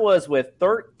 That was with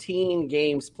 13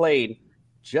 games played,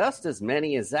 just as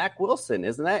many as Zach Wilson.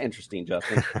 Isn't that interesting,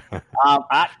 Justin?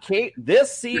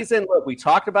 This season, look, we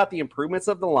talked about the improvements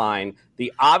of the line,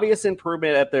 the obvious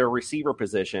improvement at the receiver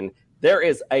position. There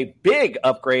is a big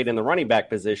upgrade in the running back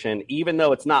position, even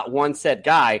though it's not one set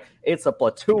guy. It's a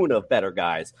platoon of better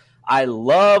guys. I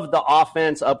love the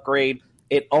offense upgrade.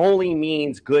 It only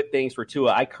means good things for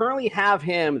Tua. I currently have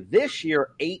him this year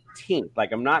 18th.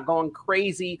 Like, I'm not going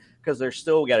crazy because there's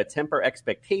still got to temper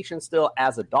expectations still.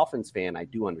 As a Dolphins fan, I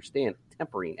do understand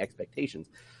tempering expectations.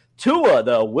 Tua,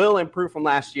 though, will improve from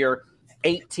last year.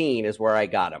 18 is where I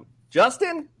got him.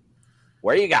 Justin,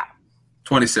 where you got him?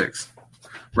 26.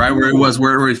 Right where he was,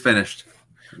 where he finished.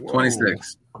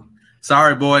 26.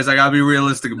 Sorry, boys. I got to be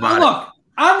realistic about it. Look,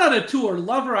 I'm not a Tua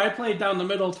lover. I played down the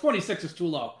middle. 26 is too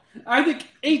low. I think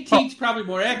 18 is probably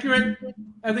more accurate.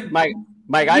 I think Mike,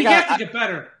 he has to get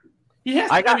better. He has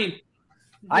to.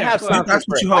 I have something. That's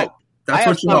what you hope. That's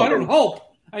what you hope. I don't hope.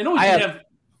 I know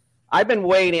I've been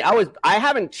waiting. I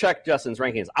haven't checked Justin's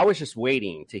rankings. I was just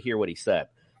waiting to hear what he said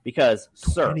because,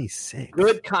 26.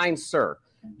 Good kind sir,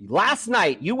 last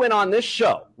night you went on this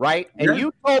show, right? And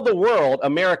you told the world,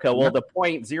 America, well, the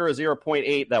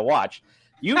 0.00.8 that watched,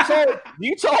 you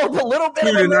told the little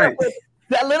bit of America,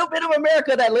 that little bit of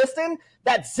America that listened,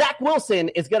 that Zach Wilson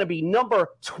is going to be number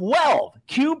 12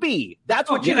 QB. That's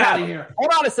what you get out have. of here.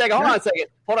 Hold on a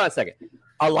second.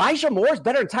 Elijah Moore is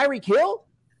better than Tyreek Hill?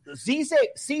 CJ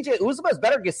Uzomah is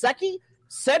better than Gesicki?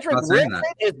 Cedric Wilson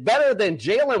is better than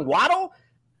Jalen Waddle?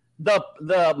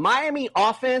 The Miami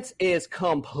offense is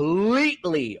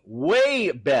completely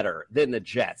way better than the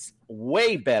Jets.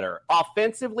 Way better.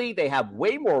 Offensively, they have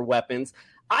way more weapons.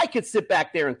 I could sit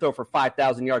back there and throw for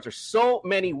 5,000 yards. There's so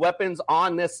many weapons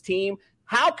on this team.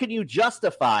 How can you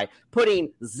justify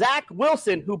putting Zach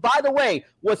Wilson, who, by the way,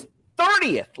 was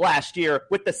 30th last year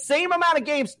with the same amount of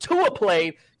games Tua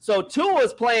played? So Tua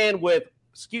is playing with,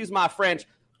 excuse my French,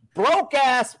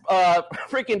 broke-ass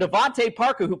freaking Devontae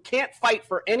Parker who can't fight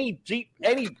for any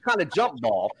kind of jump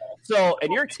ball. So,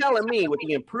 and you're telling me with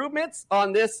the improvements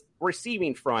on this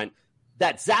receiving front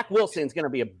that Zach Wilson is going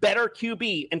to be a better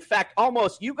QB. In fact,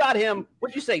 almost you got him,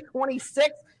 what'd you say,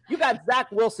 26? You got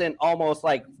Zach Wilson almost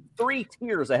like 3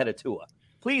 tiers ahead of Tua.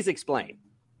 Please explain.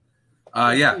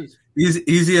 Yeah,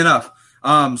 easy enough.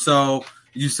 So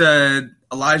you said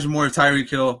Elijah Moore, Tyreek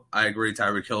Hill. I agree.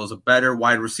 Tyreek Hill is a better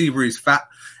wide receiver. He's fat.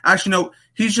 Actually, no,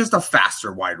 he's just a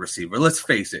faster wide receiver. Let's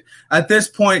face it. At this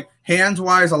point,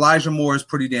 hands-wise, Elijah Moore is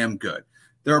pretty damn good.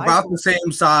 They're about the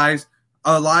same size.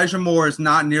 Elijah Moore is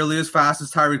not nearly as fast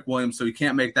as Tyreek Williams, so he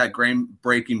can't make that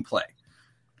game-breaking play.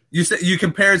 You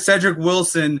compared Cedric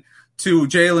Wilson to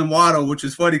Jalen Waddle, which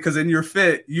is funny because in your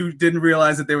fit, you didn't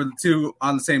realize that they were the two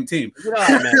on the same team. You know what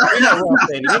I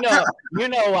meant. You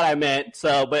know what I meant.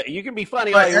 So, but you can be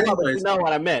funny all you want, but you know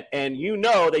what I meant, and you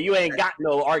know that you ain't got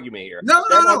no argument here. No,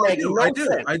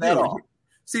 I do.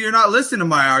 See, you're not listening to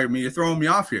my argument. You're throwing me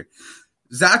off here.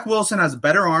 Zach Wilson has a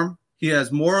better arm. He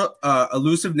has more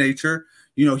elusive nature.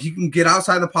 You know, he can get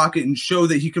outside the pocket and show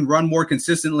that he can run more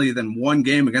consistently than one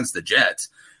game against the Jets.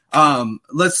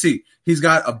 Let's see. He's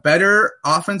got a better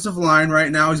offensive line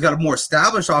right now. He's got a more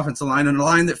established offensive line, and a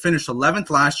line that finished 11th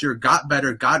last year, got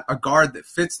better, got a guard that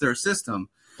fits their system.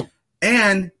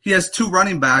 And he has 2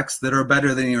 running backs that are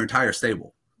better than your entire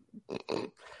stable.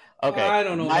 Okay. I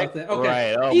don't know about that. Okay.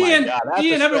 Right. Oh Ian, my God.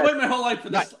 I've been waiting my whole life for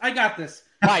this. I got this.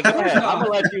 Mike, go ahead. I'm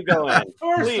going to let you go in.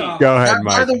 Please. Go ahead,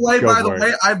 Mike. By the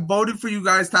way, I voted for you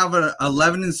guys to have an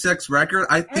 11-6 record.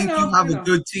 I think you have a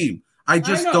good team. I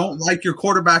just don't like your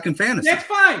quarterback in fantasy. That's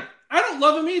fine. I don't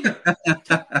love him either.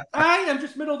 I am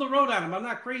just middle of the road on him. I'm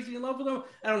not crazy in love with him.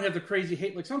 I don't have the crazy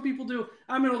hate like some people do.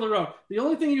 I'm middle of the road. The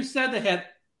only thing you said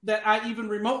that I even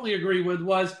remotely agree with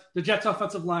was the Jets'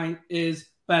 offensive line is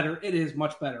better. It is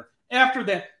much better. After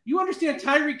that, you understand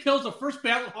Tyreek Hill's a first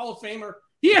ballot Hall of Famer.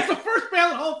 He has a first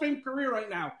ballot Hall of Fame career right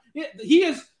now. He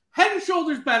is head and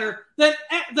shoulders better than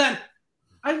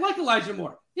I like Elijah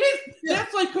Moore.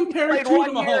 That's like comparing Tua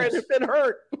to Mahomes. It's been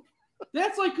hurt.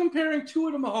 That's like comparing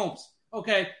Tua to Mahomes.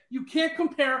 Okay, you can't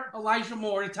compare Elijah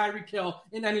Moore to Tyreek Hill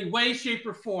in any way, shape,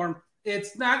 or form.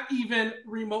 It's not even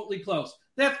remotely close.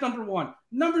 That's number one.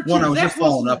 Number two, I was just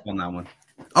following up on that one.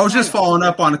 I was just following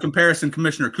up on a comparison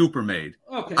Commissioner Cooper made.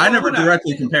 Okay, I never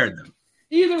directly compared them.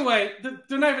 Either way,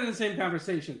 they're not even in the same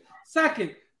conversation.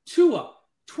 Second, Tua,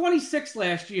 26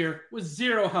 last year with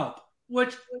zero help,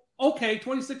 which, okay,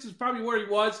 26 is probably where he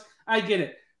was. I get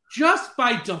it. Just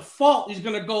by default, he's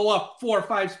going to go up 4 or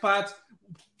 5 spots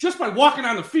just by walking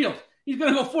on the field. He's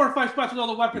going to go 4 or 5 spots with all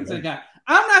the weapons they got.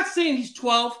 I'm not saying he's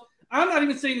 12. I'm not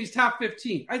even saying he's top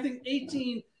 15. I think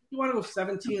 18, you want to go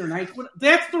 17 or 19.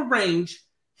 That's the range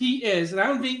he is. And I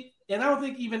don't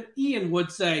think even Ian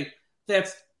would say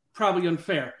that's probably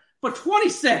unfair. But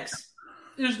 26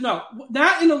 is not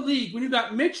in a league when you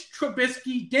got Mitch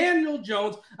Trubisky, Daniel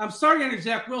Jones. I'm sorry, Andrew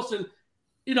Zach Wilson.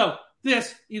 You know,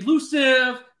 this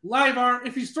elusive live arm.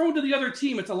 If he's thrown to the other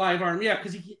team, it's a live arm. Yeah,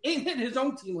 because he ain't hit his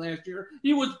own team last year.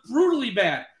 He was brutally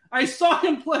bad. I saw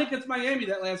him play against Miami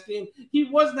that last game. He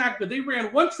was not good. They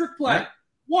ran one trick play.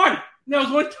 One. And that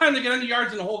was one time to get under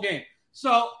yards in the whole game.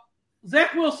 So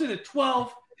Zach Wilson at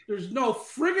 12, there's no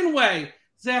friggin' way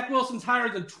Zach Wilson's higher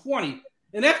than 20.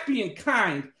 And that's being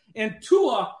kind. And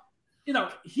Tua, you know,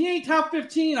 he ain't top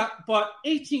 15, but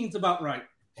 18's about right.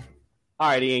 All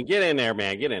right, Ian, get in there,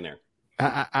 man. Get in there.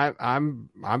 I'm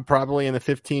probably in the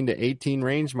 15 to 18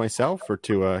 range myself for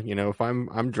Tua. You know, if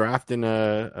I'm drafting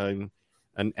an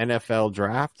NFL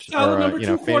draft or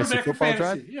fantasy football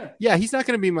draft, yeah, he's not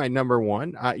going to be my number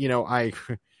one. I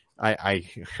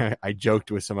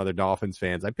joked with some other Dolphins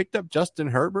fans. I picked up Justin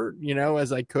Herbert,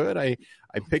 as I could. I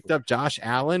picked up Josh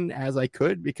Allen as I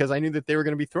could because I knew that they were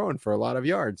going to be throwing for a lot of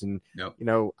yards. And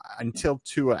until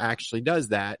Tua actually does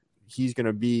that, he's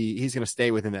going to stay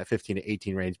within that 15 to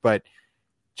 18 range. But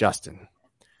Justin,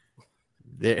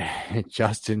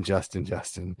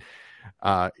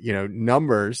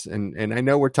 numbers, and I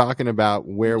know we're talking about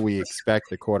where we expect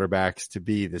the quarterbacks to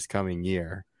be this coming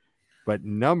year, but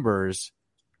numbers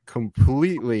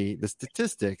the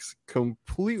statistics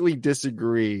completely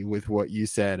disagree with what you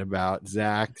said about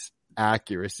Zach's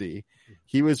accuracy.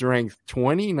 He was ranked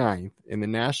 29th in the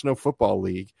National Football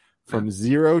League from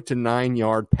 0 to 9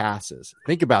 yard passes.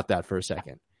 Think about that for a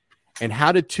second. And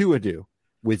how did Tua do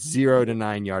with 0 to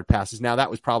 9 yard passes? Now, that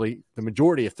was probably the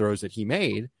majority of throws that he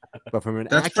made, but from an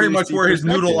that's pretty much where his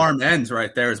noodle arm ends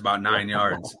right there, is about 9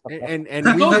 yards. And we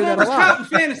know that a lot. Count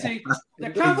fantasy.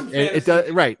 It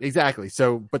does, right, exactly.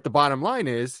 So, but the bottom line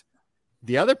is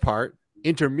the other part,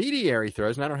 intermediary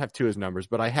throws, and I don't have Tua's numbers,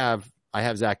 but I have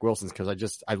Zach Wilson's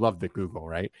because I love the Google,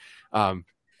 right?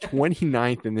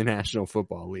 29th in the National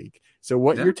Football League. So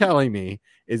what you're telling me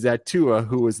is that Tua,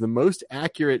 who was the most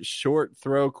accurate short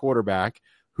throw quarterback,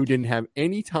 who didn't have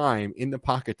any time in the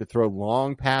pocket to throw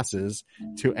long passes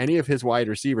to any of his wide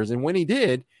receivers. And when he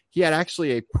did, he had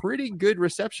actually a pretty good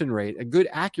reception rate, a good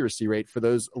accuracy rate for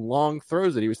those long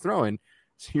throws that he was throwing.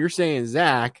 So you're saying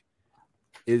Zach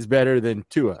is better than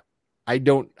Tua. I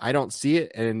don't see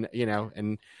it. And,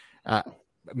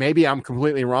 maybe I'm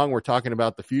completely wrong. We're talking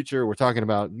about the future. We're talking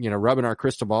about, rubbing our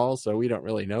crystal balls. So we don't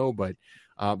really know, but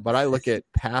But I look at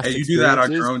past. Hey, you do that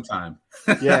on your own time.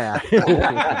 Yeah.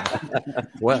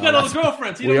 Well, you got all the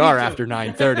girlfriends. We are after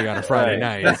 9:30 on a Friday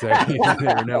night, so you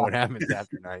never know what happens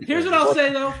after 9:30. Here's what I'll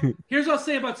say, though. Here's what I'll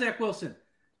say about Zach Wilson.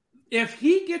 If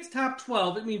he gets top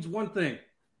 12, it means one thing.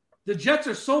 The Jets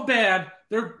are so bad.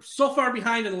 They're so far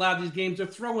behind in a lot of these games. They're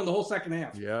throwing the whole second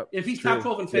half. Yep. If he's top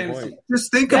 12 in fantasy.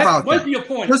 Just think about that. Might be a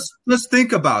point. Just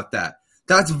think about that.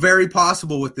 That's very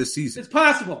possible with this season. It's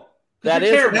possible. That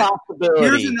is a possibility.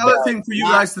 Here's another thing for you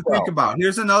guys to think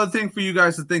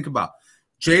about.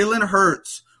 Jalen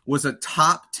Hurts was a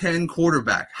top 10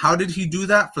 quarterback. How did he do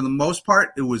that? For the most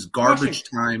part, it was garbage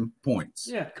time points.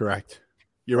 Yeah. Correct.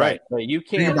 You're right. But you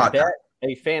can't bet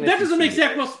a fantasy. That doesn't make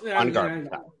Zach Wilson.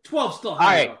 12 still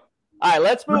high. All right,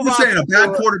 let's move on. I'm just saying a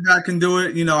bad quarterback can do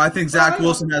it. I think Zach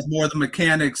Wilson has more of the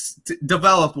mechanics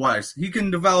develop-wise. He can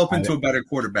develop into a better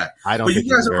quarterback. I don't but think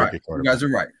you guys he's a are very right. good You quarterback. guys are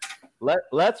right.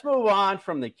 Let's move on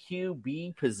from the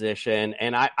QB position.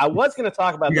 And I was going to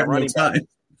talk about the running backs.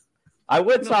 I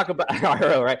would talk about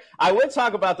I would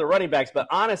talk about the running backs, but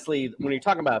honestly, when you're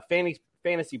talking about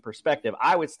fantasy perspective,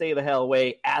 I would stay the hell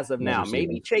away as of now.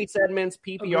 Maybe Chase Edmonds,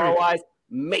 PPR-wise,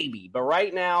 maybe. But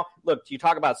right now, look, you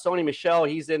talk about Sony Michel.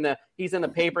 He's in the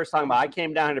papers talking about I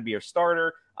came down here to be your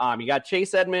starter. You got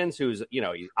Chase Edmonds, who's,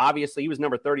 obviously he was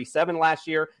number 37 last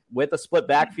year with a split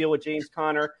backfield with James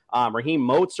Conner. Raheem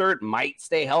Mostert might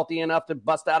stay healthy enough to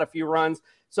bust out a few runs.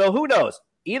 So who knows?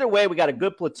 Either way, we got a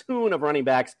good platoon of running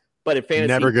backs, but in fantasy,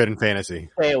 never good in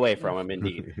fantasy. Stay away from him,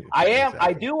 indeed.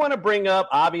 I do want to bring up,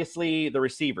 obviously, the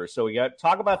receivers. So we got to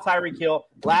talk about Tyreek Hill.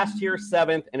 Last year,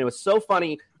 7th, and it was so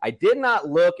funny. I did not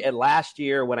look at last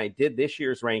year when I did this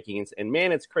year's rankings, and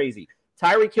man, it's crazy.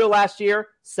 Tyreek Hill last year,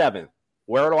 7th.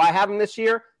 Where do I have him this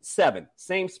year? 7th.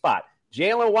 Same spot.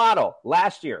 Jalen Waddle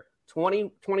last year,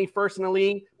 21st in the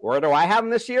league. Where do I have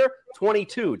him this year?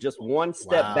 22. Just one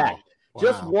step back.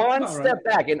 Just one step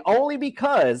back. And only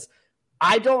because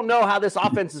I don't know how this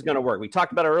offense is going to work. We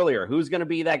talked about it earlier. Who's going to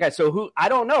be that guy? So I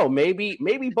don't know. Maybe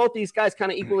both these guys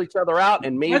kind of equal each other out.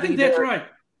 And maybe I think that's right.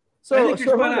 So, I think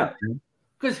you're spot on.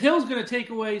 Because Hill's going to take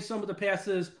away some of the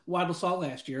passes Waddle saw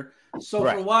last year. So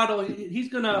for Waddle, he's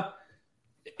going to –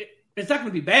 it's not going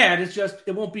to be bad. It's just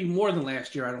it won't be more than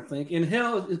last year, I don't think. And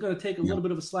Hill is going to take a little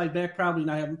bit of a slide back, probably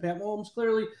not having Pat Mahomes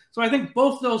clearly. So I think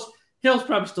both those – Hill's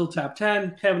probably still top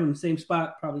 10. Having him in the same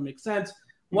spot probably makes sense.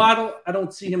 Waddle, I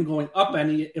don't see him going up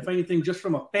any. If anything, just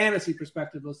from a fantasy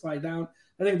perspective, he'll slide down.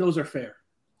 I think those are fair.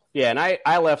 Yeah, and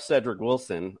I left Cedric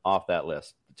Wilson off that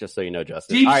list, just so you know,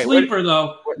 Justin. Deep sleeper,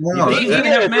 though. He's going to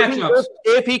have matchups.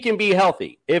 If he can be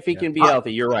healthy. If he can be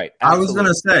healthy, you're right. Absolutely. I was going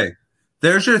to say,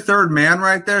 there's your third man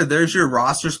right there. There's your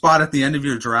roster spot at the end of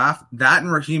your draft. That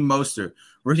and Raheem Mostert.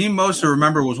 Raheem Mostert,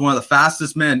 remember, was one of the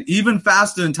fastest men, even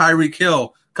faster than Tyreek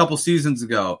Hill a couple seasons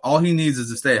ago. All he needs is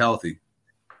to stay healthy.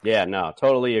 Yeah, no,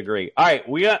 totally agree. All right,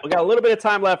 we got a little bit of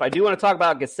time left. I do want to talk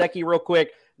about Gesicki real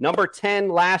quick. Number 10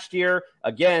 last year.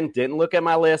 Again, didn't look at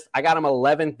my list. I got him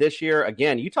 11th this year.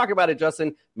 Again, you talk about it,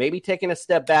 Justin, maybe taking a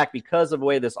step back because of the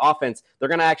way this offense, they're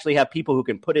going to actually have people who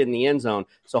can put it in the end zone.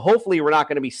 So hopefully we're not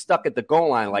going to be stuck at the goal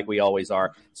line like we always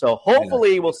are. So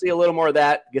hopefully we'll see a little more of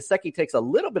that. Gesicki takes a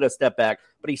little bit of step back,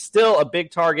 but he's still a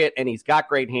big target and he's got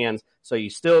great hands. So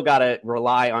you still got to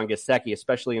rely on Gesicki,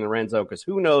 especially in the red zone, because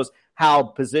who knows how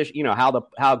position, how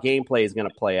gameplay is going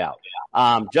to play out.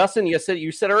 Justin, you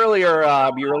said earlier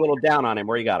you were a little down on him.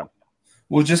 Where you got him?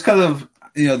 Well, just because of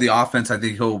the offense, I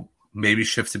think he'll maybe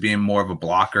shift to being more of a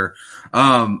blocker.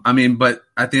 But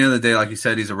at the end of the day, like you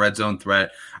said, he's a red zone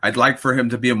threat. I'd like for him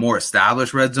to be a more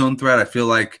established red zone threat. I feel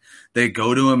like they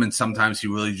go to him and sometimes he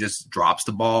really just drops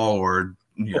the ball or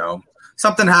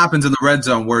something happens in the red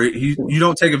zone where you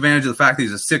don't take advantage of the fact that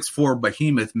he's a 6'4"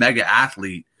 behemoth mega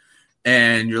athlete.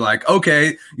 And you're like,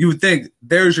 okay, you would think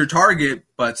there's your target,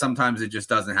 but sometimes it just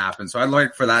doesn't happen. So I'd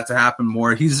like for that to happen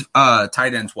more. He's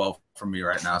tight end 12 for me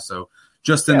right now. So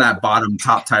just in that bottom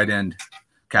top tight end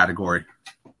category.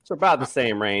 It's about the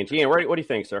same range. Ian, what do you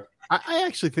think, sir? I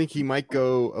actually think he might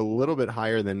go a little bit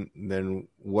higher than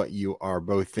what you are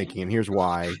both thinking. And here's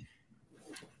why.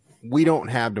 We don't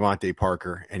have Devontae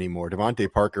Parker anymore.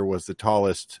 Devontae Parker was the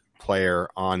tallest player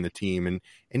on the team,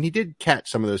 and he did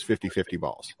catch some of those 50-50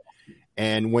 balls.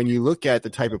 And when you look at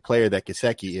the type of player that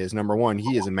Gesicki is, number one,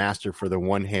 he is a master for the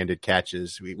one-handed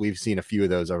catches. We've seen a few of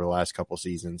those over the last couple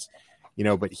seasons,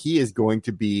 but he is going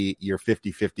to be your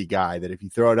 50-50 guy that if you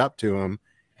throw it up to him,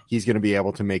 he's going to be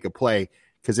able to make a play.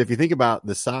 Because if you think about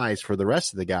the size for the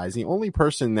rest of the guys, the only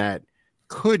person that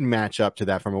could match up to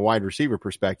that from a wide receiver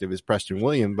perspective is Preston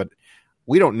Williams, but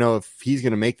we don't know if he's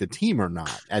going to make the team or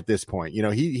not at this point.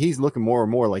 He's looking more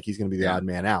and more like he's going to be the odd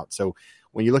man out. So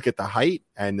when you look at the height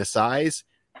and the size,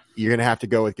 you're going to have to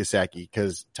go with Gesicki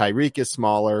because Tyreek is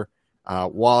smaller.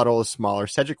 Waddle is smaller.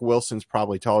 Cedric Wilson's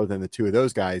probably taller than the two of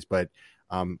those guys, but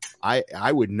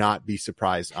I would not be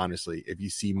surprised, honestly, if you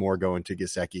see more going to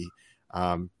Gesicki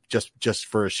just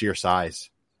for sheer size.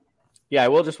 Yeah, I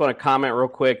will just want to comment real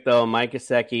quick, though. Mike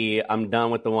Gesicki, I'm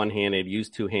done with the one-handed. Use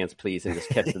two hands, please, and just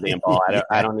catch the damn ball.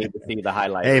 I don't need to see the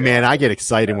highlights. Hey, man, I get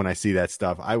excited when I see that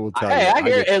stuff. I will tell you. I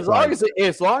hear as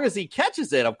long as he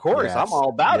catches it, of course. Yes, I'm all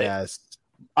about it.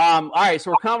 All right,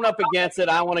 so we're coming up against it.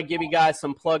 I want to give you guys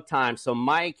some plug time. So,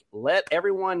 Mike, let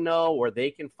everyone know where they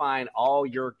can find all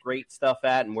your great stuff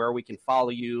at and where we can follow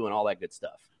you and all that good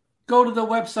stuff. Go to the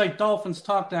website,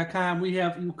 dolphinstalk.com. We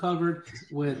have you covered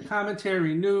with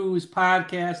commentary, news,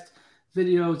 podcast,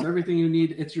 videos, everything you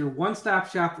need. It's your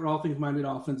one-stop shop for all things Miami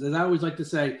Dolphins. As I always like to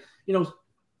say,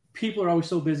 people are always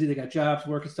so busy. They got jobs,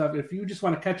 work, and stuff. If you just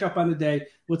want to catch up on the day,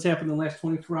 what's happened in the last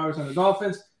 24 hours on the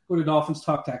Dolphins, go to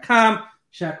dolphinstalk.com.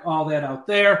 Check all that out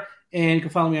there. And you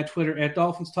can follow me on Twitter at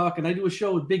Dolphins Talk. And I do a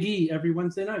show with Big E every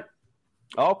Wednesday night.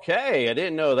 Okay, I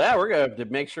didn't know that. We're going to have to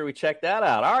make sure we check that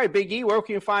out. All right, Big E, where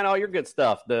can you find all your good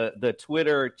stuff? The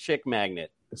Twitter chick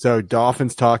magnet. So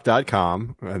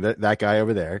dolphinstalk.com, that guy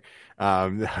over there.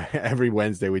 Every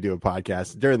Wednesday we do a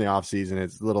podcast. During the off season,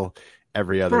 it's a little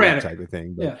every other type of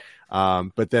thing. But,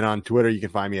 but then on Twitter, you can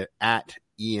find me at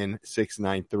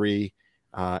Ian693.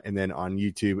 And then on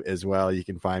YouTube as well, you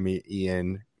can find me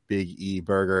Ian Big E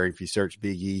Burger. If you search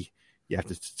Big E, you have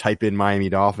to type in Miami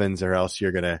Dolphins or else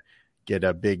you're going to get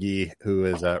a Big E who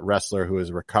is a wrestler who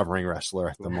is a recovering wrestler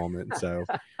at the moment. So,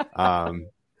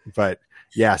 but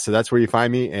yeah, so that's where you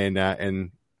find me. And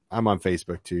I'm on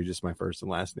Facebook too, just my first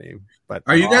and last name. But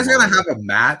are you guys going to have a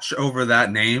match over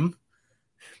that name?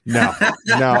 No.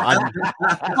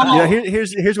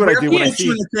 Here's what I do when I see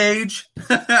the cage.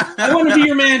 I want to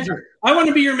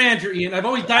be your manager. Ian. I've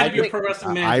always died to be a pro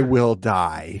wrestling manager. I will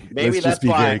die. Maybe Let's just be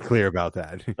very clear about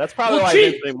that. That's probably why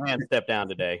Vince McMahon stepped down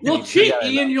today. We'll cheat,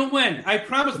 Ian. You'll win. I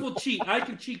promise we'll cheat. I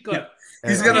can cheat good.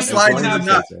 He's going to slide you the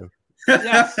nuts.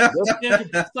 Yes.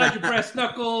 Slide your brass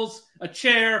knuckles, a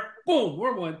chair. Boom.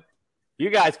 We're one. You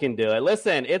guys can do it.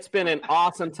 Listen, it's been an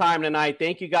awesome time tonight.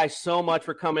 Thank you guys so much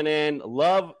for coming in.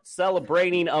 Love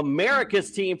celebrating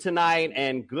America's team tonight,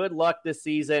 and good luck this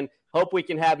season. Hope we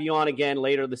can have you on again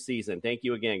later this season. Thank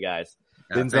you again, guys.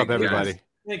 Fins up, everybody.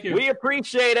 Thank you. We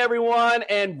appreciate everyone,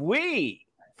 and we,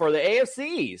 for the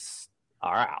AFCs,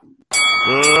 are out.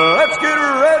 Let's get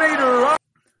ready to rock.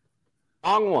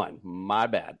 Wrong one. My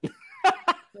bad.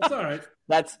 That's all right.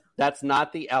 That's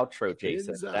not the outro,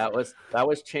 Jason. That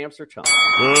was Champs or Chumps.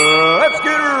 Let's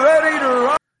get ready to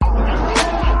rock.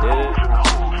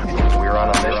 We're on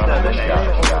a mission.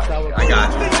 I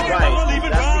got you.